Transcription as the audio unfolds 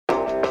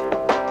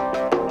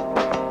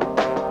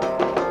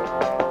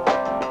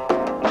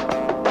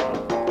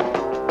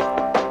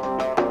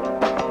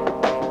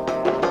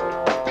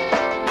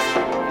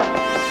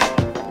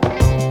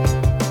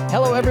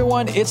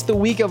everyone. It's the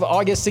week of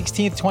August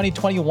 16th,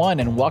 2021,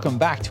 and welcome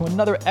back to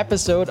another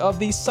episode of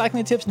the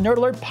Cycling Tips Nerd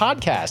Alert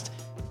podcast.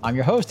 I'm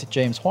your host,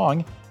 James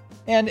Huang,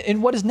 and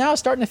in what is now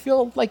starting to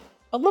feel like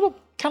a little,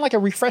 kind of like a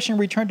refreshing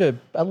return to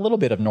a little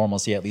bit of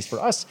normalcy, at least for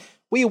us,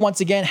 we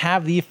once again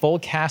have the full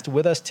cast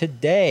with us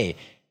today.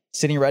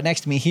 Sitting right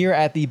next to me here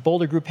at the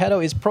Boulder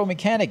Gruppetto is pro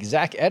mechanic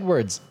Zach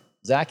Edwards.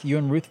 Zach, you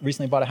and Ruth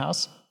recently bought a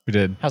house? We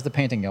did. How's the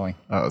painting going?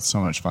 Oh, it's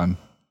so much fun.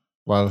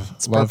 Love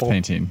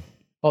painting.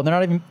 Oh, they're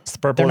not even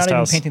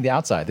painting the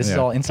outside. This is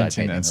all inside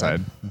painting. Inside.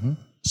 Right? Mm-hmm.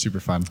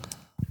 Super fun.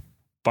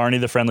 Barney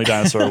the Friendly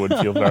Dinosaur would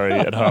feel very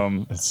at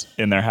home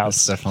in their house.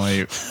 It's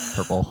definitely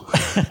purple.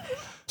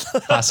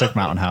 Classic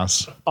mountain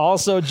house.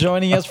 Also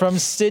joining us from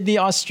Sydney,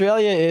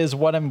 Australia is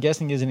what I'm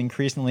guessing is an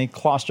increasingly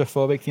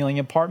claustrophobic feeling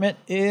apartment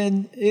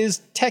is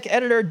tech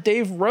editor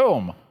Dave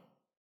Rome.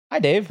 Hi,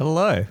 Dave.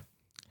 Hello.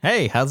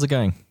 Hey, how's it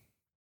going?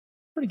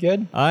 Pretty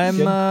good. I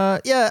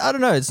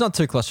don't know. It's not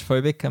too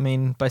claustrophobic. I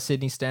mean, by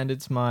Sydney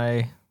standards,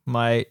 my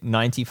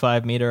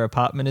 95 meter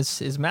apartment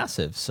is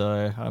massive,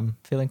 so I'm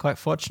feeling quite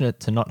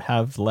fortunate to not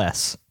have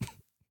less.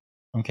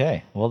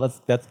 Okay, well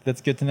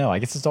that's good to know. I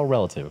guess it's all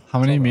relative. How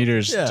many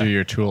meters do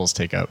your tools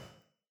take up?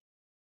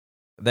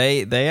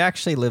 They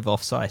actually live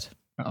off-site.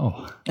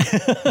 Oh.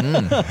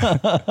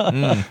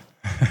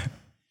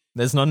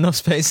 There's not enough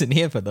space in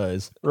here for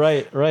those.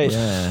 Right.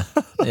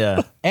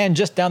 Yeah. And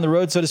just down the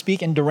road, so to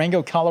speak, in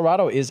Durango,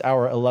 Colorado, is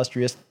our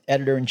illustrious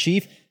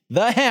editor-in-chief,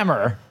 the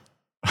Hammer,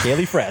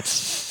 Haley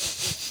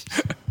Fretz.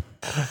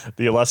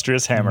 The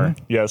illustrious Hammer.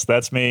 Mm-hmm. Yes,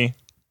 that's me.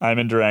 I'm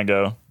in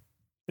Durango.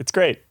 It's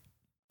great.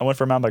 I went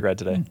for a mountain bike ride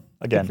today.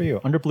 Again. Good for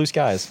you. Under blue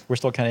skies. We're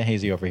still kind of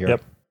hazy over here.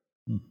 Yep.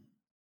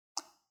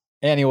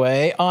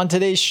 Anyway, on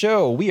today's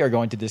show, we are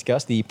going to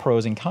discuss the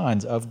pros and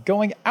cons of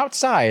going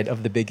outside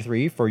of the big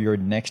three for your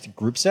next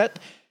group set,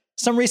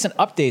 some recent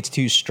updates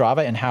to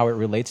Strava and how it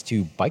relates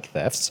to bike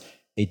thefts,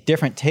 a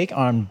different take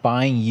on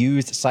buying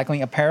used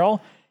cycling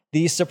apparel,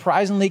 the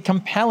surprisingly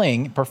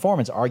compelling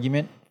performance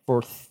argument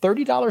for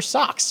 $30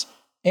 socks,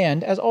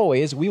 and as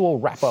always, we will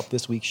wrap up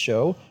this week's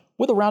show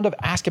with a round of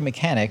Ask a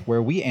Mechanic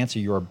where we answer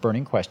your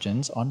burning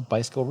questions on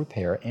bicycle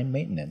repair and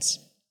maintenance.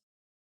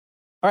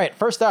 All right,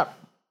 first up.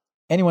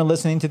 Anyone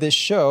listening to this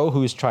show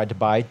who's tried to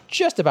buy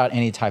just about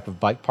any type of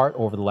bike part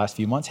over the last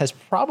few months has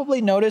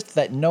probably noticed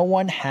that no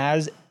one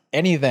has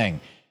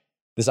anything.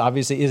 This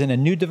obviously isn't a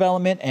new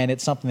development, and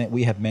it's something that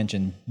we have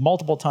mentioned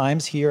multiple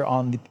times here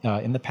on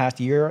in the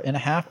past year and a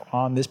half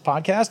on this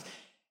podcast.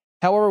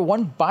 However,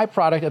 one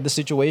byproduct of the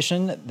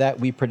situation that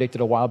we predicted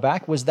a while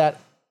back was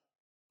that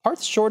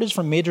parts shortage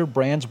from major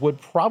brands would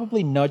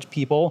probably nudge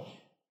people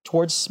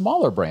towards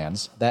smaller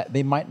brands that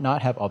they might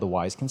not have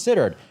otherwise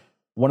considered.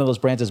 One of those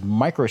brands is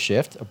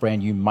Microshift, a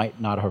brand you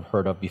might not have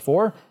heard of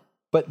before,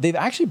 but they've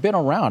actually been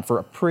around for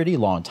a pretty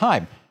long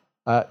time.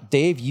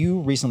 Dave, you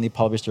recently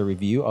published a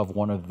review of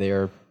one of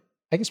their,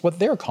 I guess what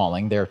they're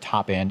calling their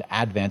top-end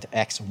Advent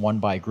X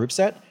 1x group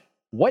set.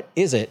 What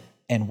is it,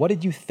 and what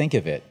did you think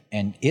of it?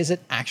 And is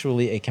it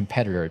actually a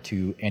competitor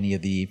to any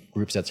of the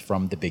group sets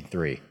from the big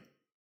three?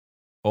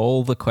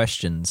 All the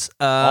questions.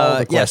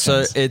 Yeah,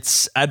 so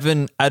it's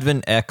Advent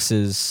X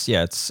is,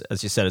 it's,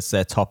 as you said, it's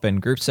their top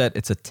end group set.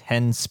 It's a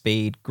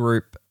 10-speed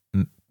group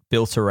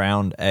built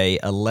around a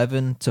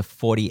 11 to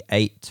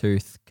 48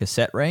 tooth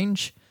cassette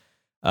range.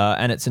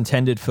 And it's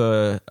intended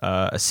for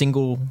a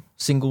single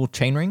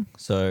chainring.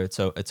 So it's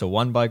a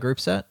 1x group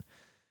set.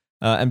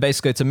 And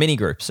basically it's a mini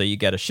group. So you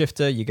get a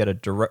shifter, you get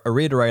a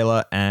rear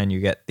derailleur, and you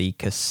get the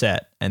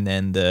cassette. And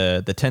then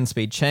the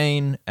 10-speed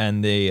chain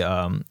and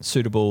the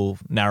suitable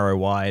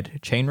narrow-wide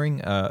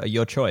chainring are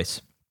your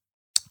choice.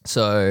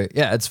 So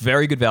yeah, it's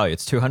very good value.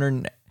 It's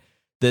 $200.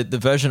 The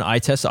version I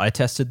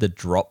tested the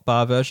drop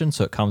bar version.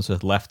 So it comes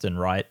with left and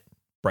right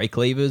brake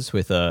levers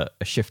with a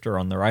shifter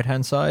on the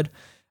right-hand side.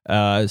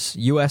 It's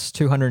US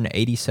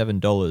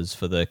 $287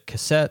 for the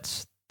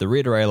cassettes, the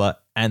rear derailleur,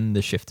 and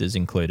the shifters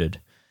included.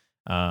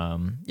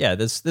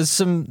 There's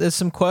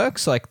some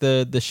quirks, like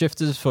the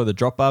shifters for the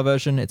drop bar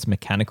version. It's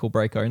mechanical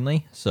brake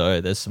only,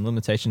 so there's some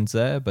limitations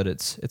there, but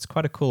it's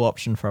quite a cool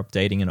option for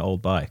updating an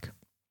old bike.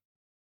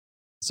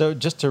 So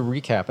just to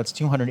recap, that's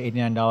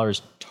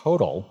 $289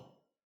 total.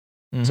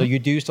 Mm-hmm. So you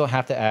do still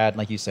have to add,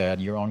 like you said,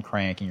 your own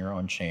crank and your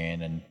own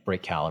chain and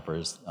brake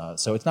calipers.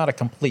 So it's not a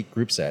complete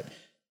group set.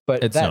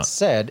 But that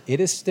said,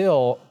 it is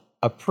still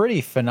a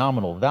pretty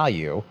phenomenal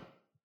value.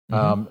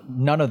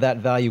 Mm-hmm. None of that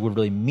value would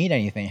really mean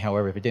anything,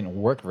 however, if it didn't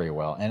work very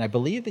well. And I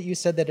believe that you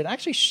said that it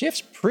actually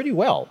shifts pretty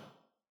well.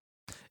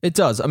 It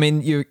does. I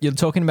mean, you're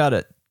talking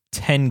about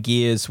 10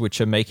 gears,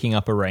 which are making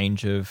up a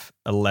range of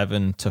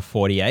 11 to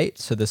 48.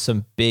 So there's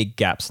some big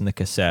gaps in the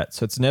cassette.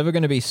 So it's never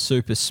going to be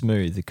super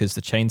smooth because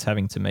the chain's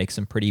having to make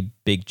some pretty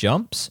big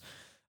jumps.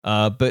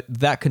 But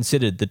that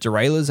considered, the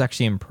derailleur is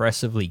actually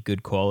impressively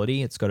good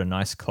quality. It's got a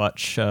nice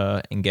clutch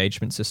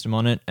engagement system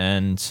on it.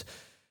 And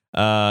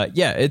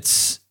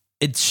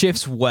it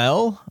shifts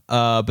well,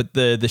 but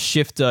the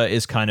shifter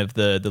is kind of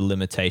the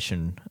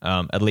limitation,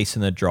 at least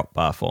in the drop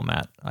bar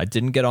format. I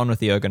didn't get on with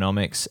the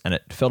ergonomics, and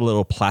it felt a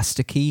little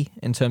plasticky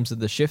in terms of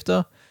the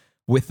shifter,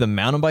 with the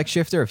mountain bike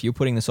shifter, if you're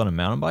putting this on a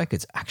mountain bike,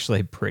 it's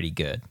actually pretty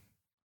good.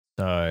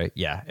 So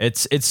yeah,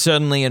 it's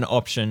certainly an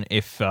option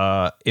if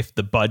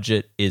the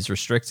budget is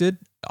restricted.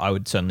 I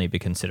would certainly be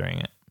considering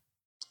it.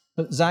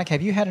 Zach,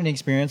 have you had any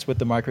experience with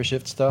the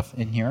microshift stuff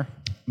in here?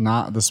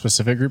 Not the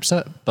specific group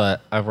set,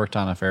 but I've worked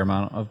on a fair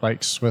amount of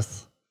bikes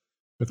with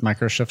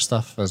microshift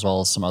stuff, as well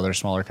as some other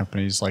smaller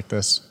companies like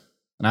this.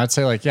 And I'd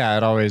say like, yeah,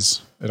 it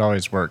always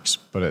works,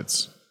 but I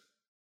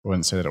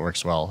wouldn't say that it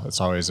works well.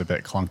 It's always a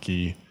bit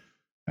clunky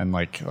and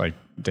like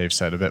Dave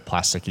said, a bit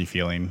plasticky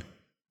feeling.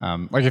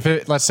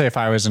 Let's say if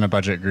I was in a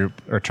budget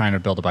group or trying to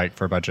build a bike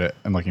for a budget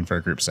and looking for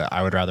a group set,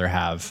 I would rather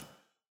have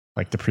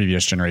like the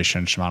previous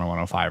generation Shimano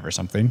 105 or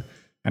something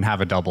and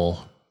have a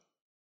double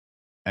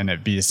and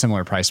it'd be a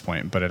similar price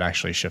point, but it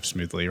actually shifts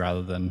smoothly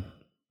rather than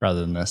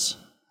this.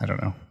 I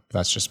don't know.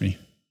 That's just me.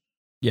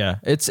 Yeah,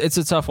 it's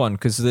a tough one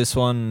because this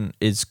one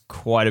is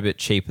quite a bit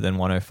cheaper than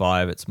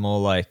 105. It's more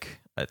like,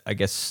 I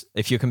guess,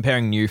 if you're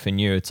comparing new for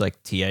new, it's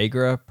like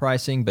Tiagra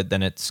pricing, but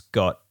then it's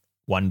got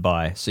one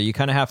buy. So you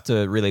kind of have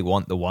to really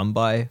want the one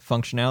buy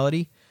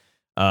functionality.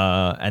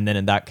 And then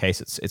in that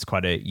case, it's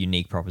quite a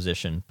unique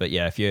proposition. But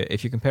yeah, if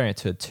you're comparing it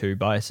to a two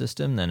buy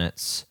system, then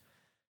it's,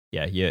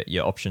 yeah,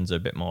 your options are a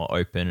bit more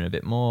open and a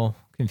bit more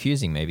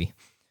confusing maybe.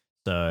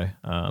 So,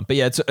 but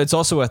yeah, it's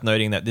also worth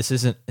noting that this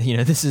isn't,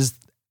 this is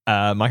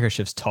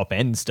Microshift's top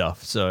end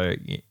stuff. So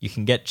you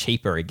can get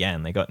cheaper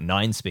again. They got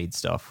 9-speed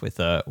stuff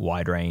with a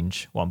wide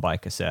range one by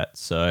cassette.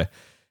 So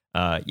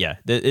yeah,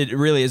 it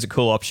really is a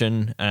cool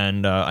option.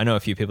 And I know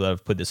a few people that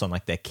have put this on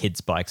like their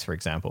kids' bikes, for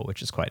example,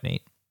 which is quite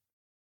neat.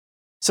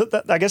 So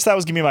I guess that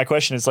was gonna be my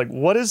question. It's like,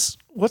 what's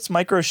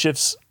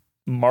Microshift's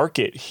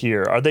market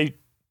here? Are they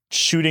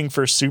shooting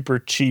for super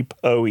cheap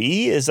OE?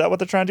 Is that what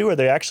they're trying to do? Or are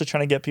they actually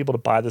trying to get people to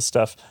buy this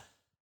stuff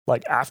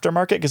like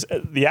aftermarket? Because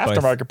the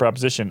aftermarket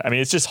proposition, I mean,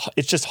 it's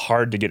just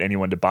hard to get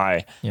anyone to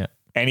buy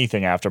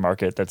anything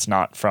aftermarket that's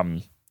not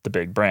from the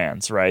big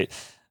brands, right?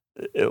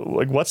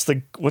 Like, what's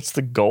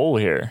the goal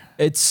here?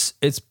 It's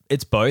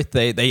both.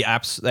 They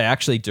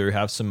actually do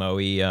have some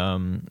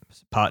OE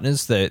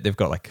partners. They've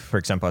got, like, for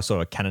example, I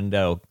saw a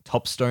Cannondale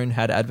Topstone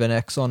had Advent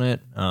X on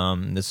it.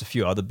 There's a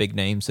few other big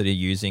names that are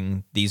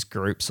using these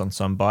groups on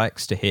some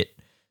bikes to hit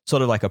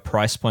sort of like a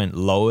price point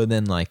lower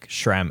than like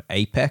SRAM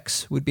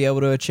Apex would be able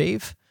to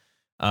achieve.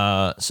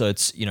 So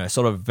it's,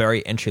 sort of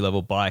very entry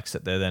level bikes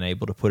that they're then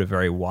able to put a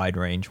very wide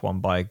range one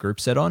by group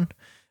set on.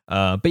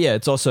 But yeah,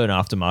 it's also an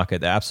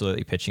aftermarket. They're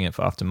absolutely pitching it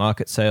for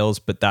aftermarket sales,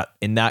 but that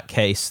in that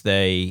case,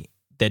 their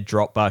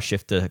drop bar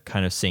shifter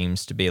kind of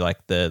seems to be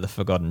like the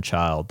forgotten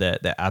child.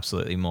 They're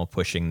absolutely more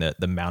pushing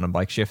the mountain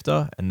bike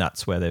shifter, and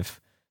that's where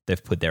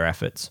they've put their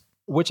efforts.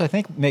 Which I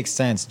think makes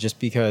sense, just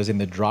because in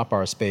the drop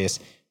bar space,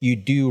 you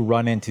do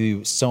run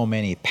into so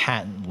many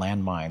patent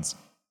landmines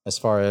as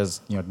far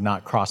as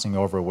not crossing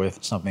over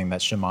with something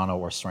that Shimano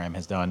or SRAM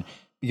has done.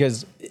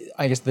 Because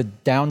I guess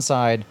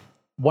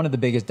one of the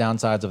biggest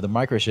downsides of the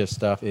microshift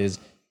stuff is,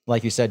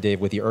 like you said, Dave,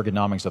 with the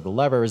ergonomics of the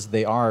levers,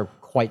 they are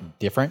quite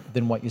different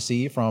than what you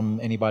see from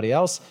anybody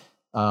else.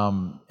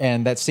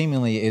 And that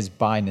seemingly is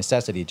by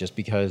necessity, just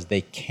because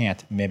they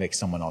can't mimic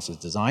someone else's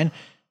design.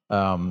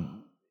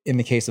 In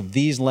the case of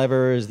these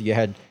levers, you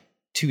had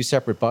two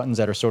separate buttons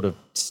that are sort of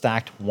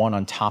stacked one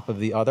on top of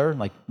the other.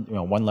 Like,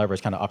 one lever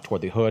is kind of up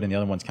toward the hood and the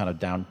other one's kind of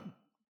down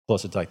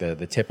closer to like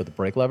the tip of the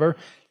brake lever.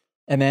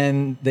 And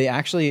then they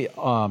actually,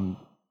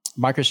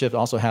 Microshift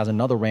also has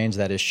another range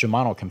that is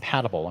Shimano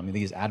compatible. I mean,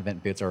 these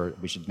Advent bits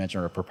we should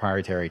mention, are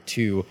proprietary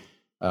to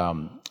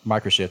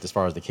Microshift as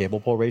far as the cable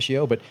pull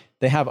ratio, but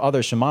they have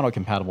other Shimano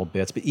compatible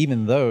bits, but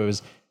even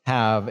those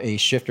have a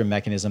shifter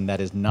mechanism that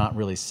is not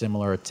really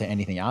similar to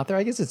anything out there.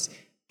 I guess it's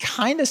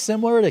kind of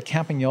similar to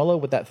Campagnola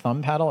with that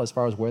thumb paddle as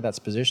far as where that's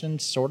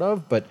positioned, sort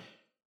of, but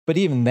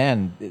even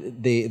then,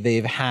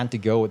 they've had to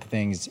go with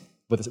things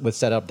with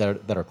setup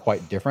that are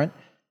quite different.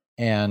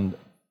 And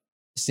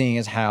seeing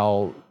as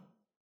how,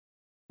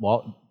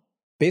 well,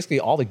 basically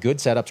all the good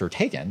setups are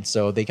taken,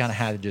 so they kind of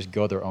had to just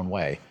go their own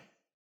way.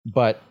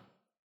 But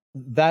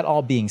that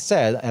all being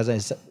said,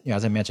 as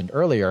I mentioned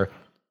earlier,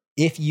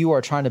 if you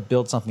are trying to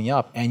build something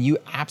up and you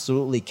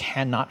absolutely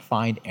cannot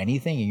find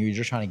anything and you're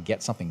just trying to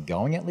get something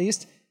going, at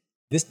least,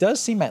 this does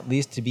seem at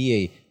least to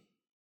be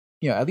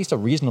at least a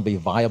reasonably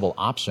viable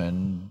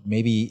option,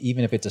 maybe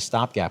even if it's a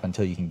stopgap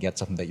until you can get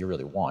something that you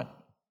really want.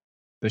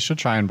 They should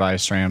try and buy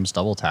SRAM's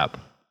double tap,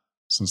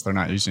 since they're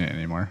not using it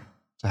anymore.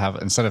 To have,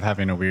 instead of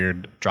having a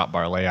weird drop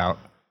bar layout,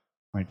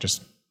 like,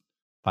 just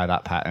buy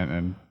that patent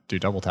and do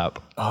double tap.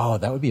 Oh,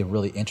 that would be a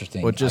really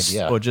interesting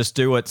idea. Or just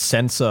do what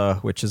Sensor,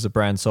 which is a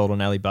brand sold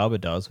on Alibaba,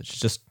 does, which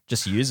is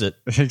just use it.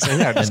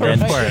 Yeah, just go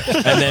for it.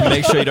 And then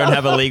make sure you don't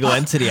have a legal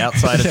entity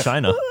outside of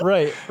China.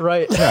 Right.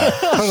 Yeah,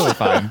 totally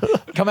fine.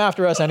 Come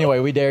after us anyway.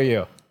 We dare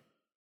you.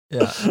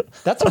 Yeah,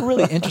 that's a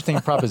really interesting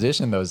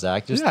proposition, though,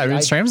 Zach.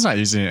 SRAM's not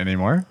using it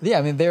anymore. Yeah,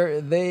 I mean,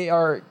 they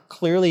are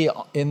clearly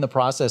in the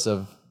process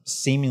of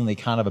seemingly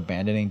kind of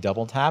abandoning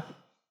double tap,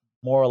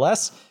 more or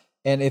less.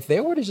 And if they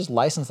were to just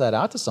license that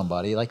out to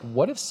somebody, like,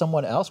 what if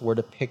someone else were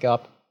to pick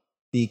up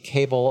the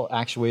cable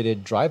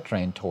actuated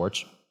drivetrain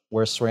torch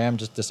where SRAM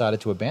just decided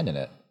to abandon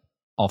it.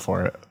 All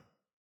for it.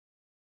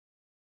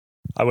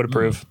 I would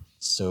approve.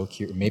 So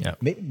curious.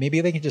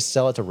 Maybe they can just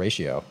sell it to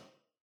Ratio.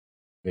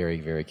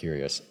 Very, very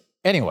curious.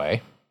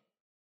 Anyway,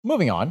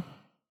 moving on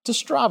to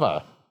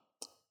Strava.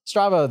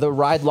 Strava, the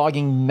ride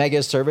logging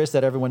mega service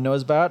that everyone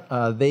knows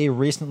about, they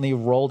recently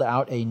rolled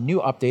out a new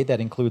update that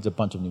includes a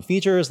bunch of new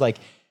features like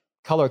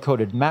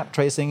color-coded map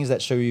tracings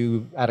that show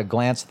you at a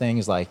glance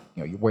things like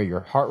where your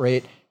heart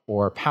rate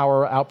or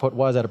power output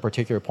was at a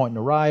particular point in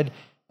the ride.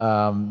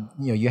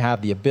 You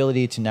have the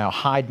ability to now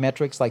hide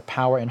metrics like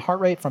power and heart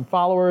rate from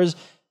followers.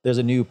 There's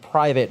a new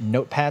private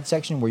notepad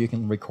section where you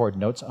can record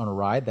notes on a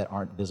ride that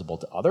aren't visible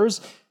to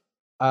others.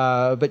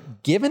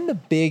 But given the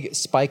big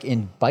spike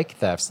in bike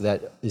thefts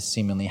that is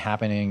seemingly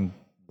happening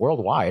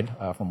worldwide,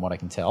 from what I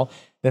can tell,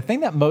 the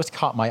thing that most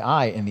caught my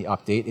eye in the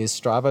update is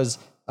Strava's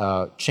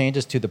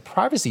changes to the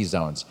privacy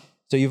zones.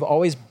 So you've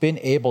always been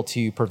able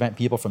to prevent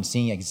people from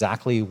seeing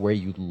exactly where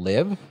you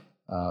live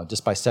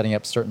just by setting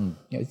up certain,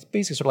 it's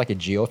basically sort of like a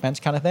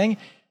geofence kind of thing.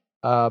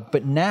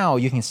 But now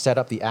you can set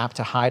up the app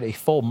to hide a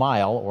full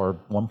mile or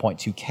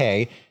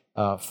 1.2K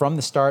from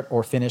the start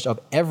or finish of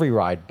every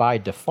ride by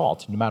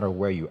default, no matter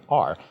where you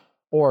are.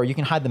 Or you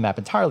can hide the map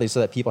entirely so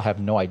that people have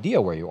no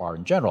idea where you are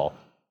in general.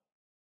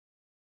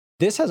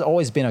 This has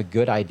always been a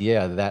good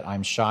idea that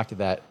I'm shocked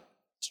that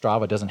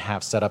Strava doesn't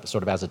have set up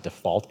sort of as a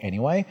default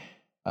anyway,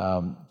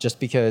 just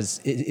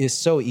because it is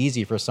so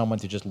easy for someone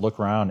to just look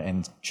around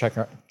and check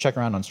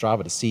around on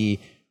Strava to see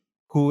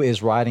who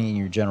is riding in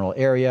your general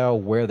area,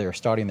 where they're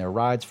starting their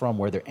rides from,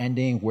 where they're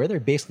ending, where they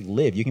basically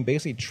live. You can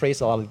basically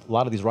trace a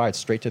lot of these rides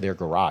straight to their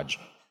garage.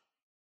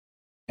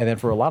 And then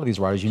for a lot of these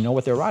riders, you know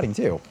what they're riding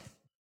too.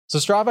 So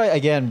Strava,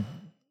 again,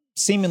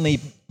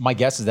 seemingly my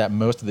guess is that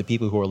most of the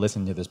people who are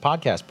listening to this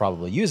podcast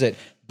probably use it,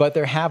 but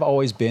there have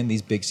always been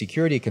these big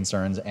security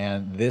concerns,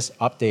 and this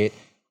update,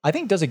 I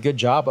think, does a good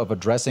job of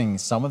addressing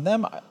some of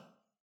them.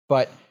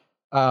 But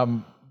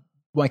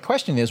my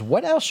question is,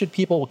 what else should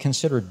people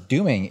consider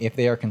doing if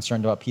they are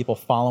concerned about people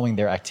following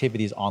their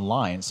activities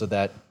online so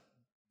that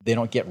they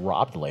don't get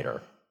robbed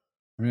later?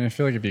 I mean, I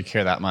feel like if you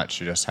care that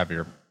much, you just have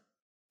your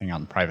thing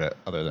on private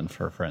other than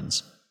for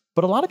friends.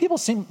 But a lot of people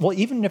seem, well,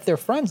 even if they're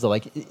friends, they're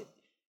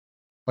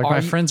my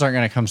friends aren't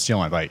going to come steal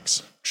my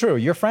bikes. True,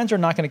 your friends are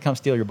not going to come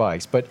steal your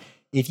bikes. But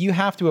if you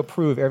have to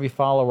approve every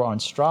follower on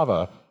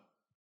Strava,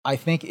 I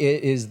think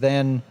it is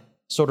then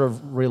sort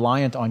of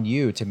reliant on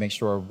you to make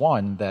sure,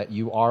 one, that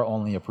you are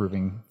only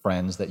approving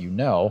friends that you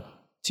know,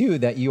 two,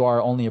 that you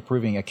are only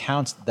approving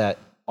accounts that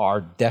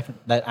are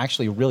that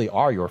actually really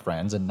are your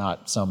friends and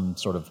not some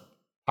sort of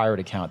pirate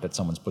account that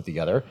someone's put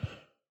together.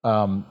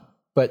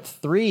 But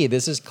three,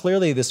 this is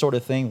clearly the sort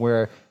of thing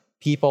where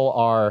people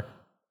are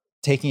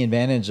taking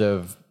advantage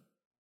of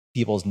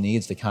people's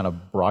needs to kind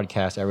of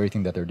broadcast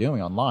everything that they're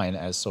doing online,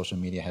 as social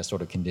media has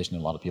sort of conditioned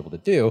a lot of people to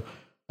do.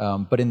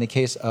 But in the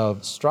case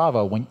of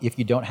Strava, if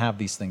you don't have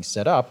these things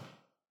set up,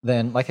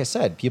 then, like I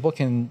said, people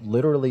can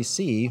literally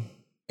see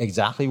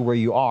exactly where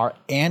you are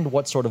and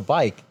what sort of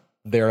bike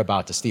they're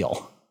about to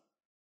steal.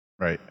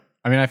 Right.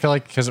 I mean, I feel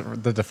like because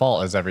the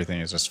default is everything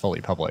is just fully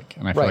public,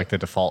 and I feel like the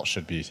default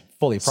should be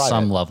fully private.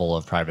 Some level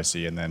of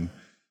privacy, and then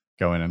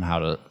go in and how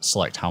to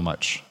select how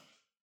much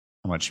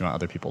you want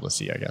other people to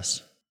see, I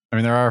guess. I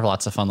mean, there are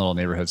lots of fun little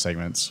neighborhood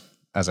segments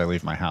as I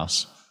leave my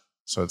house.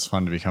 So it's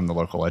fun to become the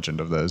local legend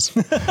of those.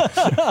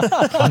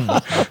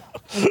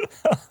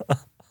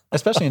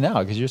 Especially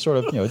now, because you're sort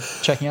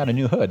of, checking out a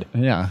new hood.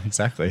 Yeah,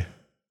 exactly.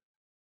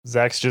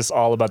 Zach's just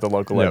all about the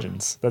local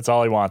legends. That's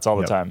all he wants all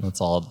the time. That's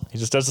all. He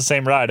just does the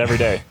same ride every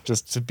day,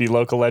 just to be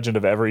local legend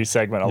of every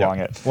segment along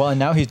it. Well, and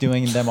now he's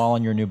doing them all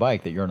on your new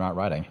bike that you're not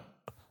riding.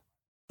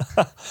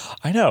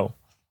 I know.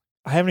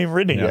 I haven't even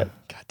ridden it yet.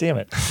 God damn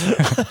it.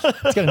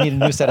 It's going to need a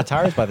new set of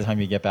tires by the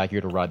time you get back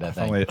here to ride that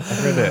thing.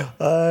 I've ridden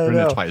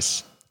it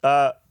twice.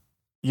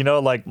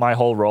 Like my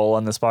whole role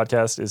on this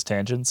podcast is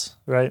tangents,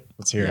 right?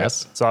 Let's hear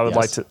Yes. it. So I would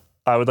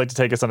like to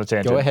take us on a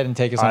tangent. Go ahead and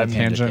take us on a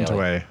tangent Caleb.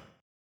 away.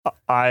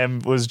 I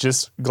was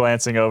just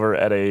glancing over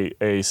at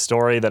a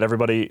story that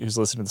everybody who's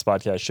listening to this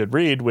podcast should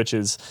read, which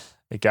is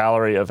a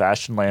gallery of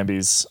Ashton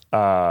Lambie's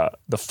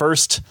the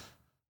first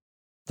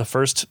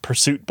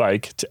pursuit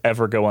bike to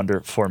ever go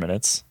under 4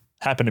 minutes.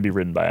 Happened to be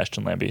ridden by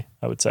Ashton Lambie,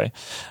 I would say.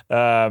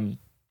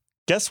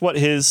 Guess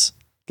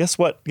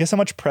how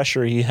much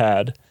pressure he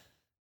had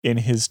in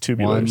his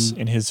tubulars,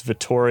 in his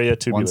Vittoria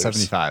tubulars.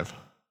 175.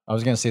 I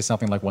was going to say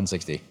something like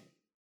 160.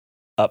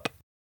 Up.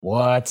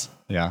 What?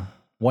 Yeah.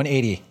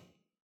 180.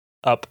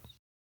 Up.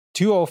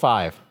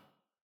 205.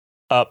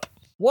 Up.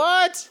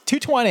 What?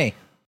 220.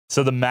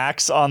 So the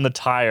max on the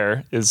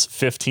tire is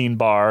 15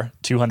 bar,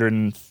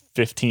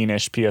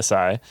 215-ish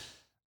PSI,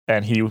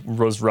 and he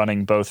was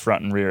running both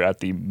front and rear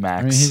at the max.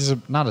 I mean, he's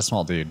not a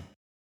small dude.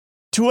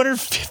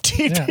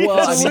 215 PSI.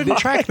 Well, I mean,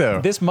 track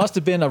though. This must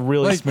have been a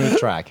really smooth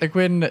track.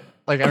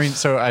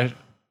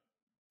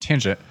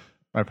 Tangent.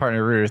 My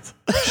partner Ruth,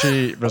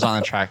 she was on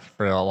the track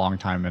for a long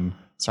time, and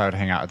so I would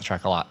hang out at the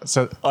track a lot.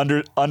 So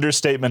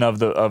Understatement of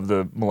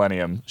the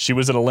millennium. She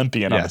was an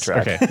Olympian on the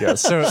track. Okay.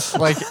 Yes. So so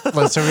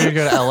we would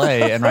go to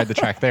LA and ride the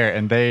track there,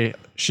 and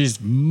she's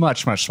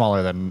much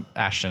smaller than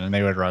Ashton, and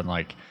they would run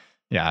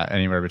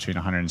anywhere between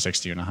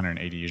 160 and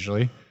 180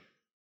 usually.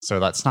 So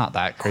that's not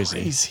that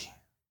crazy.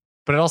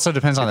 But it also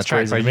depends on the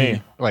track.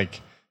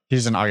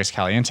 He's in August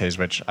Calientes,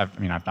 which I've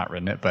not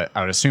ridden it, but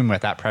I would assume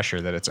with that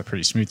pressure that it's a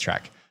pretty smooth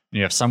track. And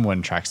you have some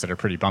wind tracks that are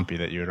pretty bumpy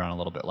that you would run a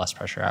little bit less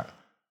pressure at.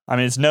 I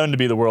mean, it's known to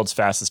be the world's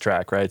fastest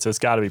track, right? So it's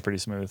got to be pretty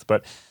smooth.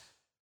 But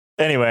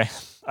anyway,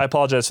 I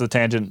apologize for the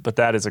tangent, but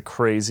that is a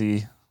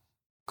crazy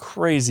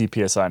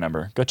PSI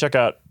number. Go check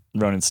out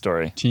Ronan's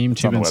story. Team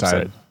Tube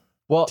Inside.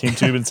 Well, Team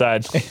Tube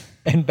Inside.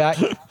 And back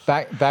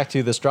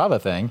to the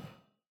Strava thing.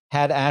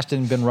 Had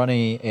Ashton been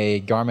running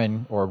a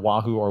Garmin or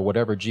Wahoo or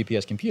whatever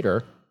GPS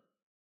computer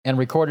and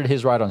recorded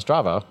his ride on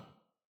Strava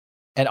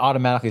and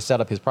automatically set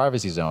up his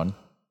privacy zone,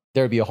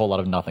 there would be a whole lot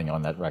of nothing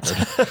on that record.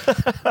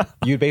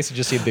 You'd basically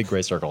just see a big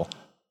gray circle.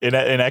 An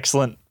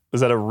excellent,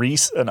 is that an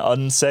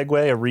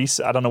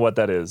unsegue? I don't know what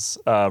that is.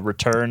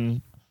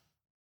 Return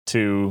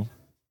to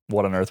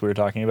what on earth we were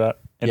talking about?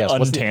 Yes,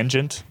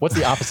 untangent? What's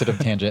the opposite of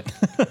tangent?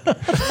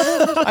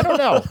 I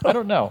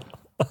don't know.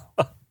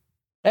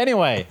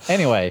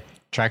 Anyway.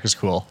 Track is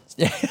cool.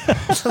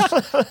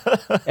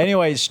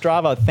 Anyway,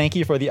 Strava, thank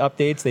you for the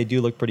updates. They do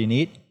look pretty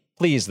neat.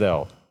 Please,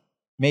 though,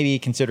 maybe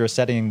consider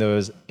setting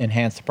those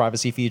enhanced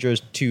privacy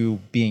features to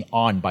being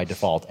on by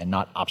default and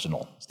not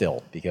optional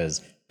still,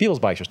 because people's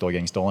bikes are still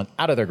getting stolen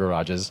out of their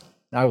garages.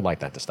 I would like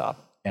that to stop.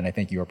 And I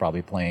think you are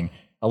probably playing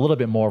a little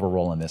bit more of a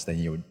role in this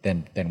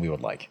than we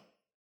would like.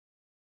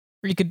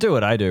 Or you could do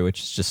what I do,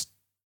 which is just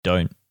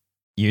don't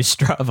use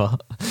Strava.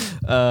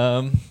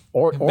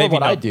 Or maybe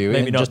what I do.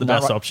 Maybe not the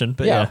best option,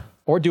 but yeah.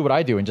 Or do what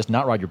I do and just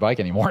not ride your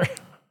bike anymore.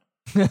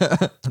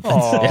 Yeah,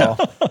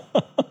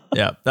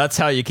 that's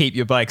how you keep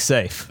your bike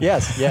safe.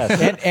 Yes,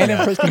 and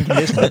in pristine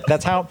condition.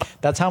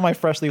 That's how my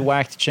freshly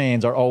waxed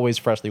chains are always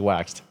freshly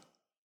waxed.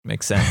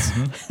 Makes sense.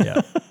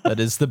 Yeah, that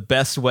is the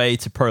best way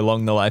to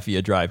prolong the life of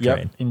your drivetrain.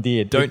 Yep,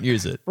 indeed. Don't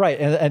use it. Right,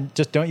 and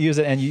just don't use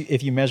it. And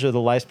if you measure the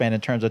lifespan in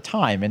terms of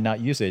time and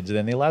not usage,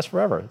 then they last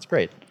forever. It's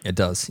great. It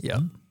does. Yeah.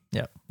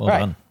 Yeah. Well right.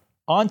 done.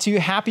 On to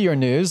happier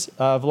news.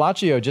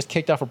 Velocio just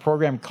kicked off a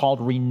program called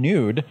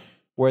Renewed,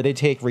 where they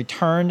take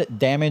returned,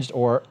 damaged,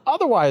 or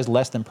otherwise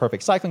less than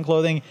perfect cycling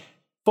clothing,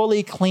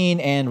 fully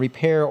clean and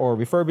repair or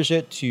refurbish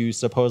it to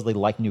supposedly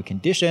like new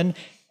condition,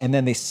 and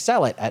then they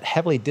sell it at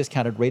heavily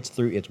discounted rates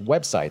through its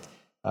website.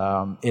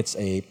 It's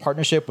a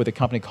partnership with a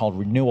company called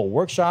Renewal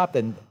Workshop,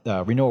 and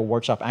Renewal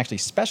Workshop actually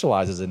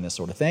specializes in this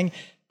sort of thing,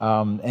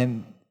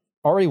 and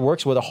already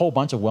works with a whole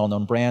bunch of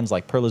well-known brands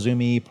like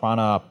Perlizumi,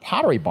 Prana,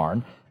 Pottery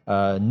Barn,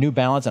 New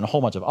Balance, and a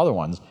whole bunch of other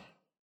ones.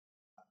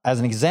 As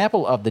an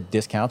example of the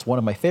discounts, one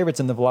of my favorites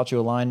in the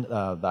Velocio line,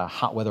 the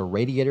Hot Weather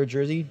Radiator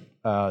jersey.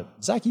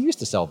 Zach, you used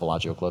to sell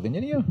Velocio clothing,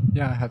 didn't you?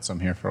 Yeah, I had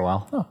some here for a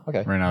while. Oh,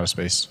 okay. Ran out of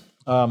space.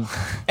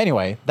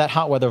 Anyway, that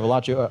Hot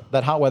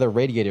Weather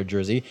Radiator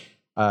jersey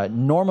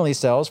normally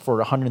sells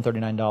for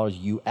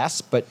 $139 US,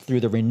 but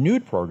through the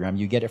Renewed program,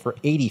 you get it for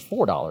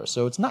 $84.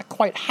 So it's not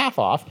quite half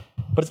off,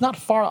 but it's not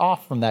far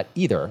off from that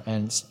either.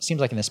 And it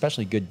seems like an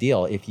especially good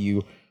deal if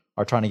you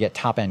are trying to get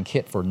top-end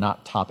kit for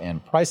not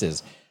top-end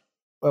prices.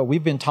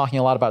 We've been talking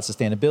a lot about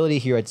sustainability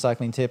here at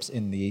Cycling Tips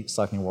in the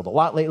cycling world a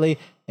lot lately,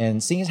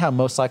 and seeing as how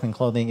most cycling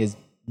clothing is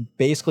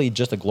basically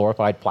just a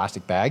glorified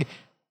plastic bag,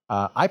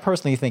 I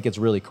personally think it's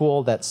really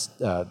cool that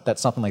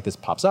something like this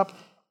pops up.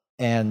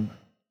 And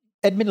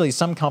admittedly,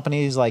 some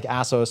companies like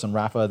Assos and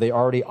Rapha, they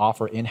already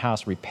offer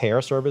in-house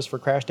repair service for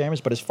crash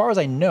damage, but as far as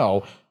I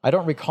know, I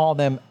don't recall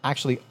them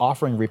actually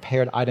offering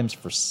repaired items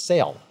for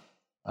sale.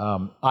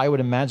 I would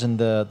imagine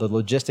the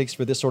logistics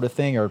for this sort of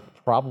thing are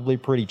probably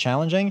pretty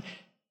challenging,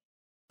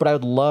 but I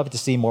would love to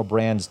see more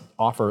brands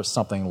offer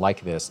something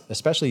like this,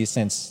 especially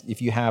since if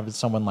you have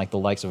someone like the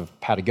likes of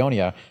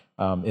Patagonia,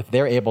 if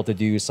they're able to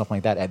do something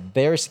like that at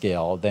their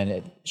scale, then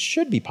it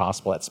should be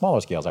possible at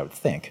smaller scales, I would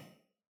think.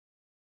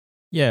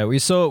 Yeah, we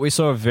saw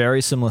a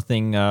very similar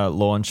thing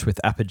launch with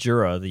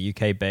Apidura, the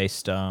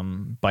UK-based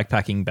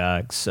bikepacking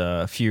bags,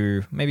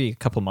 maybe a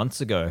couple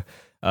months ago.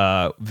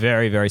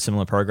 Very, very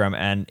similar program,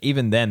 and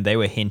even then they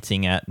were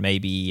hinting at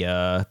maybe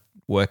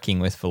working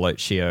with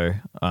Velocio,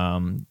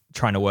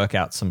 trying to work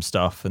out some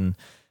stuff and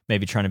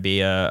maybe trying to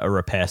be a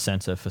repair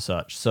center for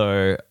such.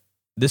 So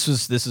this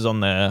is on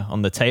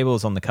the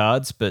tables, on the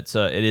cards, but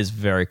it is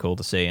very cool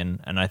to see, and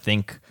I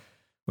think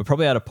we're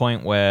probably at a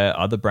point where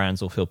other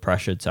brands will feel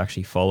pressured to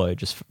actually follow,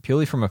 just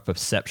purely from a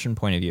perception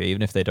point of view,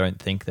 even if they don't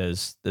think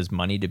there's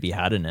money to be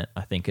had in it.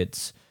 I think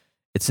it's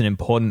an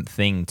important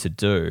thing to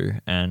do,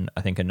 and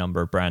I think a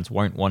number of brands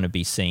won't want to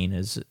be seen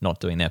as not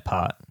doing their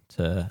part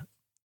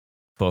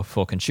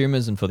for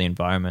consumers and for the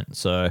environment.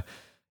 So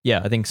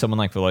yeah, I think someone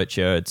like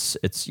Velocio,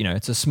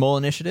 it's a small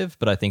initiative,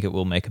 but I think it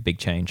will make a big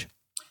change.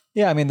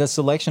 Yeah, I mean, the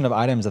selection of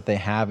items that they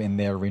have in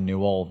their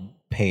renewal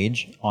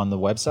page on the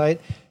website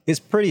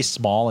is pretty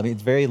small. I mean,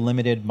 it's very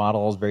limited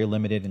models, very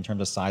limited in terms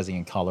of sizing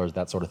and colors,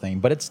 that sort of thing.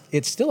 But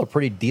it's still a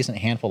pretty decent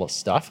handful of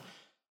stuff.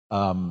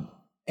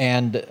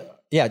 And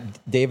yeah,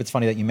 Dave, it's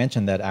funny that you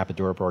mentioned that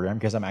Apodora program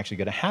because I'm actually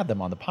going to have them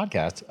on the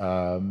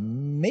podcast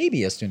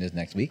maybe as soon as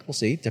next week. We'll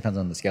see. Depends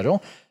on the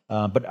schedule.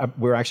 But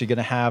we're actually going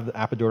to have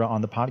Apodora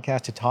on the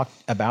podcast to talk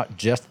about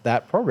just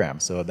that program.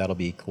 So that'll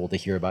be cool to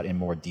hear about in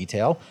more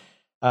detail.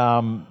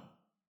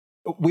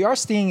 We are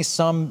seeing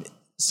some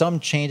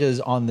changes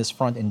on this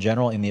front in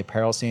general in the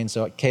apparel scene.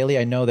 So Kaylee,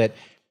 I know that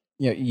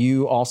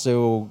you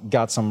also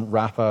got some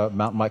Rapha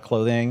mountain bike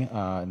clothing,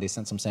 and they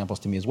sent some samples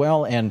to me as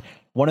well. And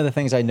one of the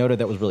things I noted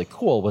that was really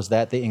cool was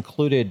that they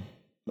included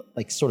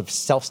like sort of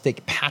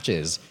self-stick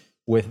patches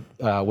with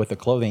the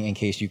clothing in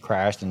case you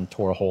crashed and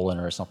tore a hole in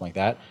it or something like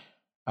that.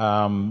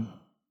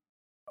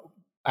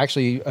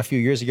 Actually, a few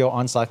years ago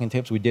on Cycling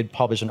Tips, we did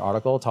publish an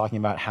article talking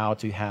about how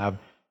to have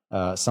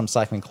some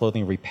cycling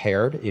clothing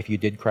repaired if you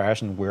did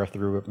crash and wear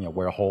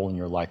a hole in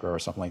your Lycra or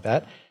something like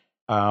that.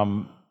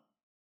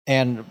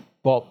 And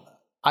well,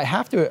 I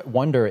have to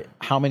wonder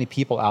how many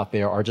people out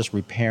there are just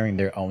repairing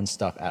their own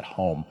stuff at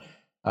home.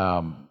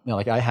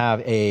 Like I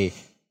have a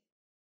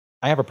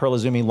Pearl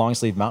Izumi long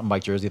sleeve mountain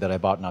bike jersey that I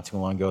bought not too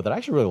long ago that I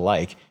actually really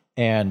like.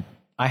 And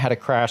I had a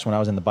crash when I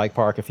was in the bike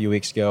park a few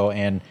weeks ago,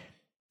 and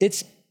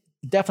it's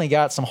definitely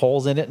got some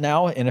holes in it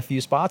now in a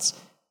few spots.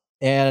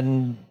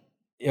 And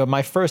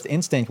my first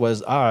instinct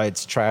was,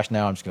 it's trash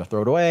now, I'm just going to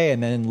throw it away.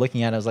 And then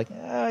looking at it, I was like,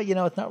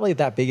 it's not really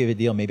that big of a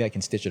deal. Maybe I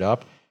can stitch it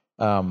up.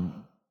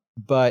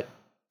 But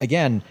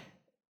again,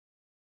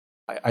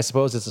 I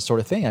suppose it's the sort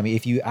of thing. I mean,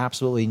 if you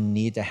absolutely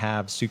need to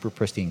have super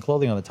pristine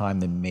clothing all the time,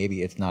 then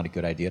maybe it's not a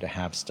good idea to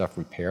have stuff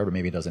repaired, or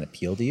maybe it doesn't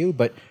appeal to you.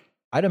 But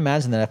I'd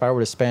imagine that if I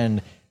were to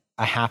spend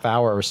a half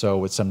hour or so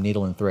with some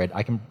needle and thread,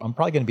 I'm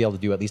probably going to be able to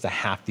do at least a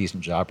half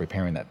decent job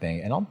repairing that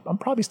thing. And I'm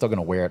probably still going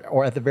to wear it,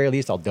 or at the very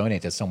least, I'll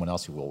donate to someone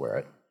else who will wear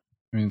it.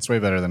 I mean, it's way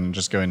better than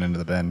just going into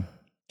the bin.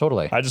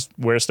 Totally. I just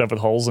wear stuff with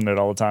holes in it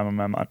all the time on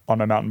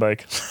my mountain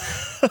bike.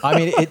 I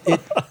mean,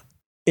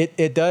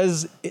 it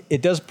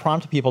does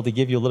prompt people to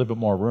give you a little bit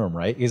more room,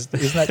 right? Isn't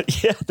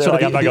that? Yeah, they're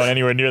like, I'm not going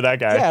anywhere near that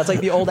guy. Yeah, it's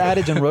like the old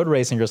adage in road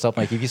racing or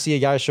something. Like if you see a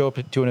guy show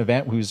up to an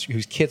event whose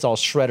kit's all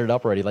shredded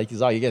up already, like you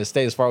got to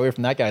stay as far away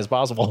from that guy as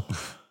possible.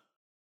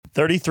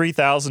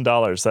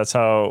 $33,000. That's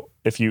how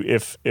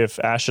if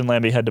Ashton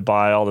Lambie had to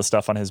buy all the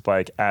stuff on his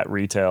bike at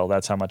retail,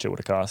 that's how much it would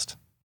have cost.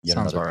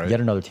 Sounds about right.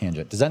 Yet another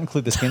tangent. Does that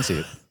include the skin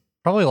suit?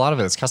 Probably a lot of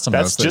it is custom.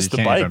 That's that just you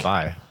the can't even bike.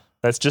 buy.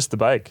 That's just the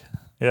bike.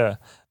 Yeah,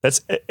 that's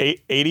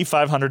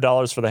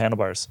 $8,500 for the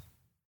handlebars.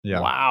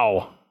 Yeah.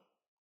 Wow.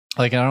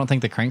 Like I don't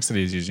think the cranks that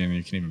he's using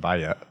you can even buy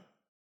yet.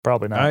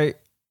 Probably not.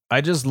 I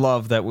just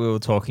love that we were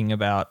talking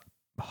about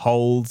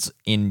holes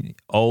in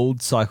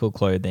old cycle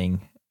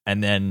clothing,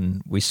 and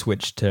then we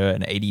switched to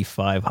an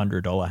 $8,500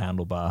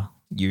 handlebar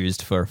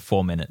used for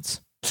 4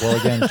 minutes. Well,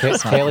 again,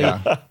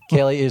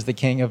 Kaylee is the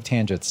king of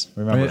tangents.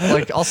 Remember, I mean,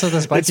 like also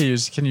this bike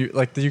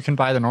you can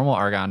buy the normal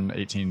Argon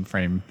 18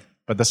 frame,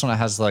 but this one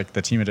has like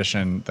the team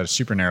edition, the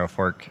super narrow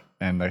fork,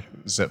 and the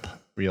zip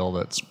wheel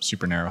that's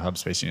super narrow hub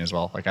spacing as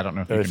well. Like I don't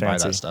know if Very you can buy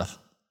fancy. that stuff.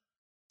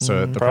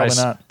 So the Probably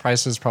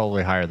price is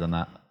probably higher than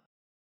that.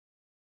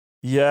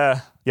 Yeah,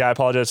 I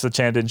apologize for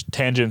the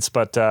tangents,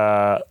 but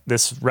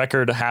this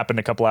record happened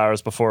a couple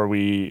hours before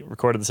we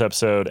recorded this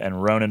episode,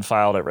 and Ronan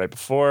filed it right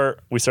before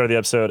we started the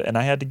episode, and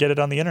I had to get it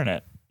on the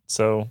internet.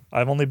 So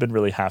I've only been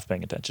really half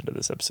paying attention to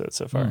this episode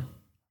so far.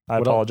 I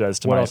apologize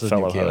to my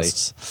fellow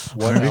hosts.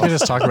 We could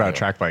just talk about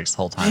track bikes the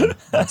whole time.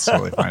 That's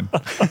totally fine.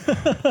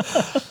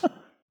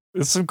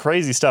 It's some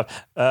crazy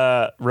stuff.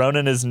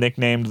 Ronan has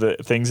nicknamed the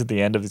things at the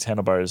end of these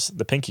handlebars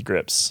the pinky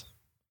grips,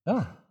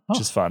 which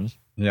is fun.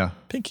 Yeah.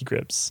 Pinky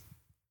grips.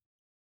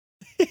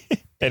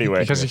 Anyway,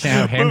 because you can't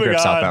have hand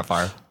grips out that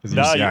far. Because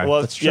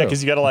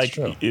you got to like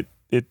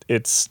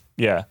it's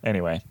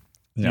anyway.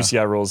 Yeah.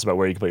 UCI rules about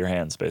where you can put your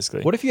hands,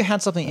 basically. what if you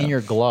had something in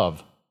your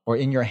glove or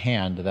in your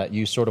hand that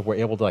you sort of were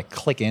able to like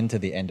click into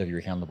the end of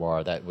your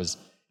handlebar that was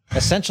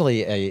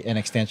essentially an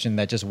extension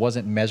that just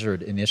wasn't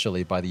measured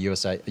initially by the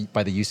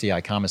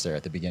UCI commissary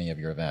at the beginning of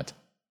your event?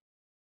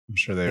 I'm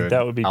sure they would.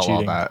 That would be outlaw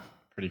cheating. that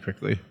pretty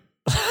quickly.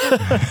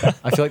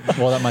 I feel like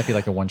that might be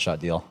like a one-shot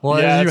deal. Well,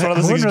 Yeah, it's one of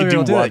those things you can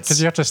do once. because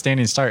you have to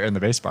standing start in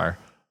the base bar,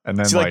 and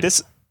then See, like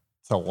this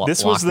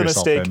this was the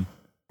mistake.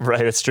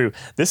 Right, it's true.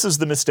 This is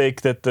the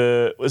mistake that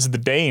the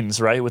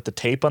Danes, right, with the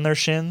tape on their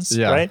shins,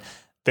 Yeah. right?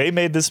 They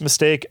made this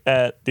mistake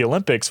at the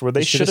Olympics where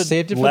they should have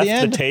saved it for left the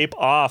end. tape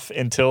off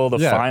until the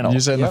final.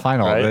 Use it in the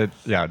final. Right?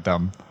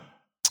 Dumb.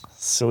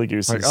 Silly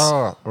gooses.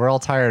 Like, we're all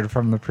tired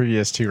from the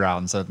previous 2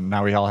 rounds, and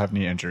now we all have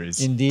knee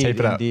injuries. Indeed, Tape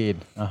it up. indeed.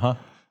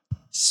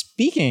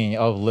 Speaking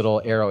of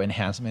little aero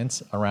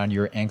enhancements around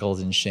your ankles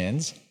and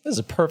shins, this is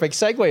a perfect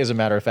segue, as a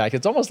matter of fact.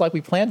 It's almost like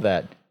we planned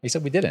that,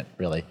 except we didn't,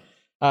 really.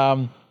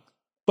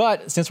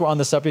 But since we're on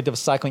the subject of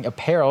cycling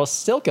apparel,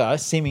 Silca,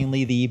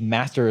 seemingly the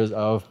masters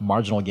of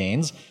marginal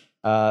gains,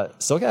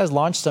 Silca has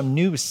launched some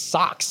new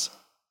socks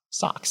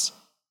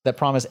that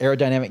promise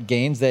aerodynamic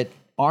gains that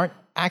aren't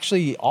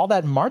actually all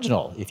that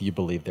marginal, if you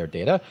believe their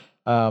data.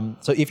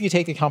 So if you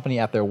take the company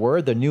at their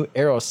word, the new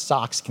Aero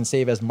socks can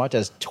save as much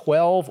as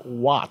 12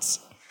 watts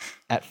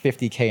at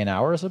 50K an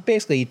hour, so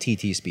basically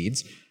TT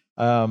speeds.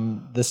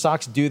 The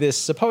socks do this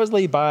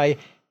supposedly by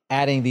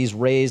adding these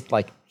raised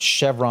like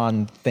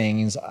chevron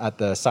things at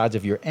the sides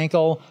of your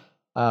ankle.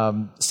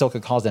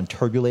 Silka calls them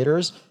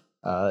turbulators.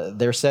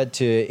 They're said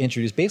to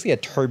introduce basically a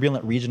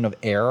turbulent region of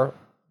air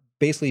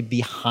basically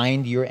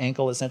behind your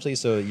ankle, essentially.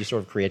 So you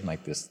sort of create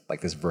like this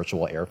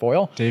virtual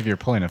airfoil. Dave, you're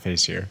pulling a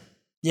face here.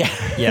 Yeah.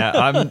 Yeah,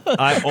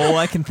 all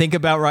I can think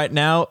about right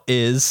now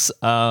is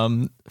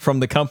from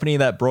the company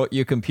that brought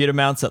you computer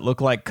mounts that look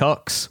like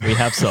cocks. We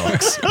have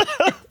socks.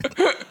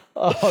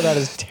 Oh, that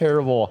is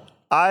terrible.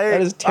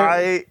 That is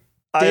terrible.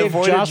 I Dave,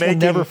 avoided Josh will making,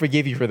 never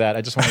forgive you for that.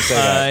 I just want to say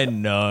that. I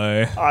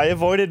know. I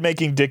avoided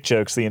making dick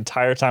jokes the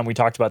entire time we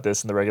talked about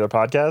this in the regular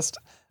podcast.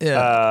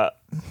 Yeah,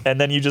 And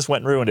then you just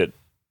went and ruined it.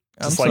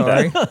 I'm Just sorry.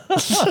 like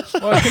that.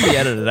 Well, it can be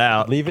edited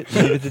out. Leave it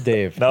to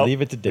Dave. Nope.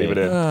 Leave it to Dave. Leave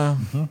it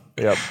in.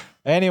 Yep.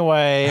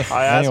 Anyway.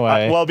 I asked,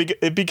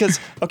 anyway. because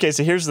okay,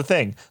 so here's the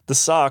thing: the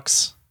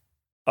socks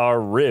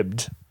are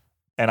ribbed,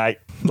 and I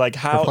like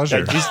how. For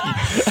pleasure. God,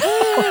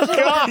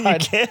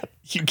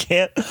 you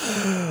can't.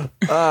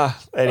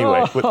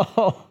 Anyway,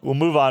 we'll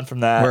move on from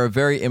that. We're a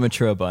very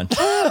immature bunch.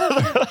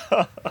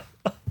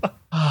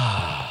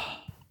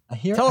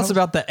 Tell us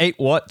about the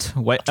 8-watt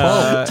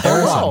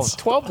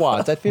 12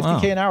 watts at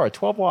 50K an hour.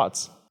 12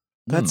 watts.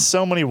 That's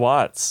so many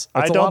watts.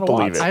 I That's a don't lot of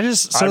believe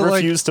watts. it. I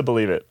refuse to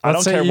believe it. I don't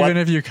Let's say care even what.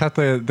 if you cut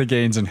the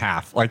gains in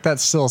half, like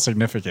that's still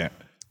significant.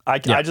 I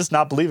just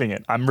not believing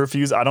it. I'm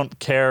refused. I don't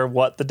care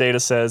what the data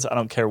says. I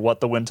don't care what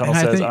the wind tunnel And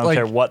I says. think, I don't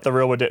care what the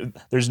real wind.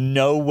 There's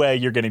no way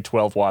you're getting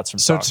 12 watts from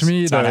So socks. to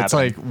me, not though, it's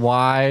happening.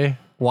 like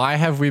why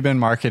have we been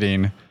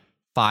marketing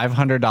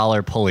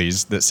 $500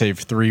 pulleys that save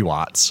 3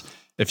 watts?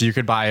 If you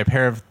could buy a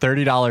pair of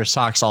 $30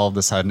 socks all of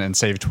a sudden and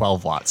save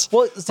 12 watts,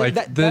 Well, so like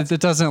that's- that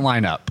doesn't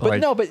line up. But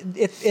like, no, but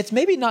it's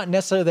maybe not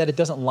necessarily that it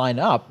doesn't line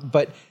up,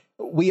 but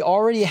we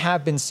already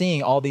have been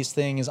seeing all these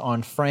things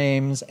on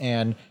frames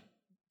and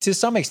to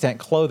some extent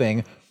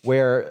clothing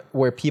where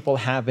people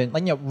have been,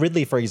 like,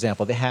 Ridley, for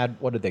example, they had,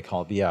 what did they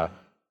call it? The,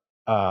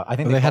 I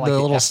think They had call it the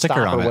like little F-stop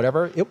sticker on or it.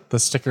 whatever. the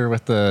sticker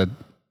with it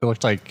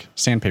looked like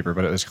sandpaper,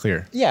 but it was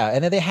clear. Yeah,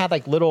 and then they had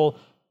like little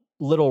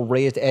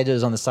raised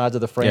edges on the sides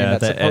of the frame Yeah,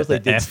 that supposedly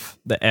did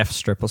the F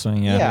strip or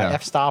something. Yeah.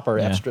 f-stop or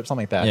f-strip,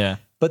 something like that. Yeah.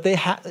 But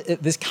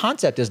this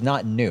concept is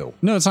not new.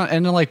 No, it's not.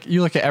 And like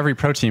you look at every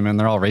pro team and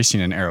they're all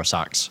racing in Aero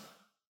socks,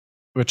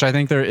 which I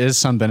think there is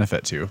some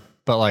benefit to.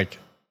 But like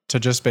to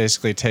just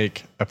basically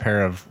take a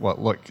pair of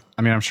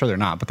I'm sure they're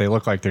not, but they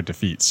look like they're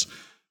defeats.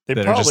 They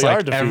that probably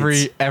are just like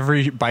defeats.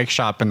 every bike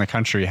shop in the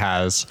country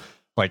has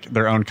like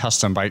their own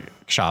custom bike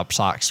shop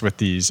socks with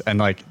these, and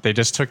like they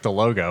just took the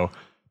logo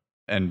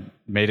and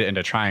made it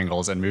into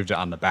triangles and moved it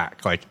on the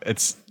back. Like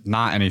it's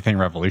not anything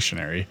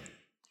revolutionary.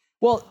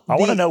 Well, I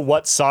want to know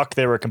what sock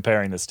they were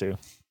comparing this to.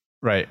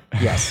 Right.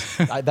 Yes.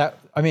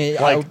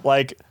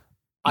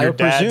 I Your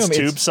dad's presume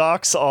tube it's-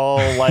 socks all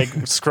like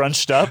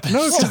scrunched up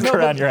and stuck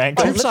around your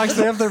ankle. Tube socks,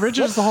 they have the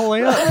ridges the whole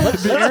way up.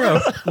 The Aero.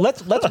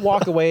 let's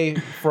walk away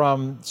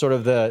from sort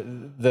of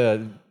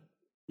the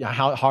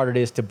how hard it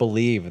is to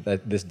believe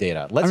that this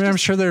data. I'm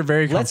sure they're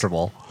very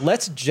comfortable.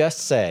 Let's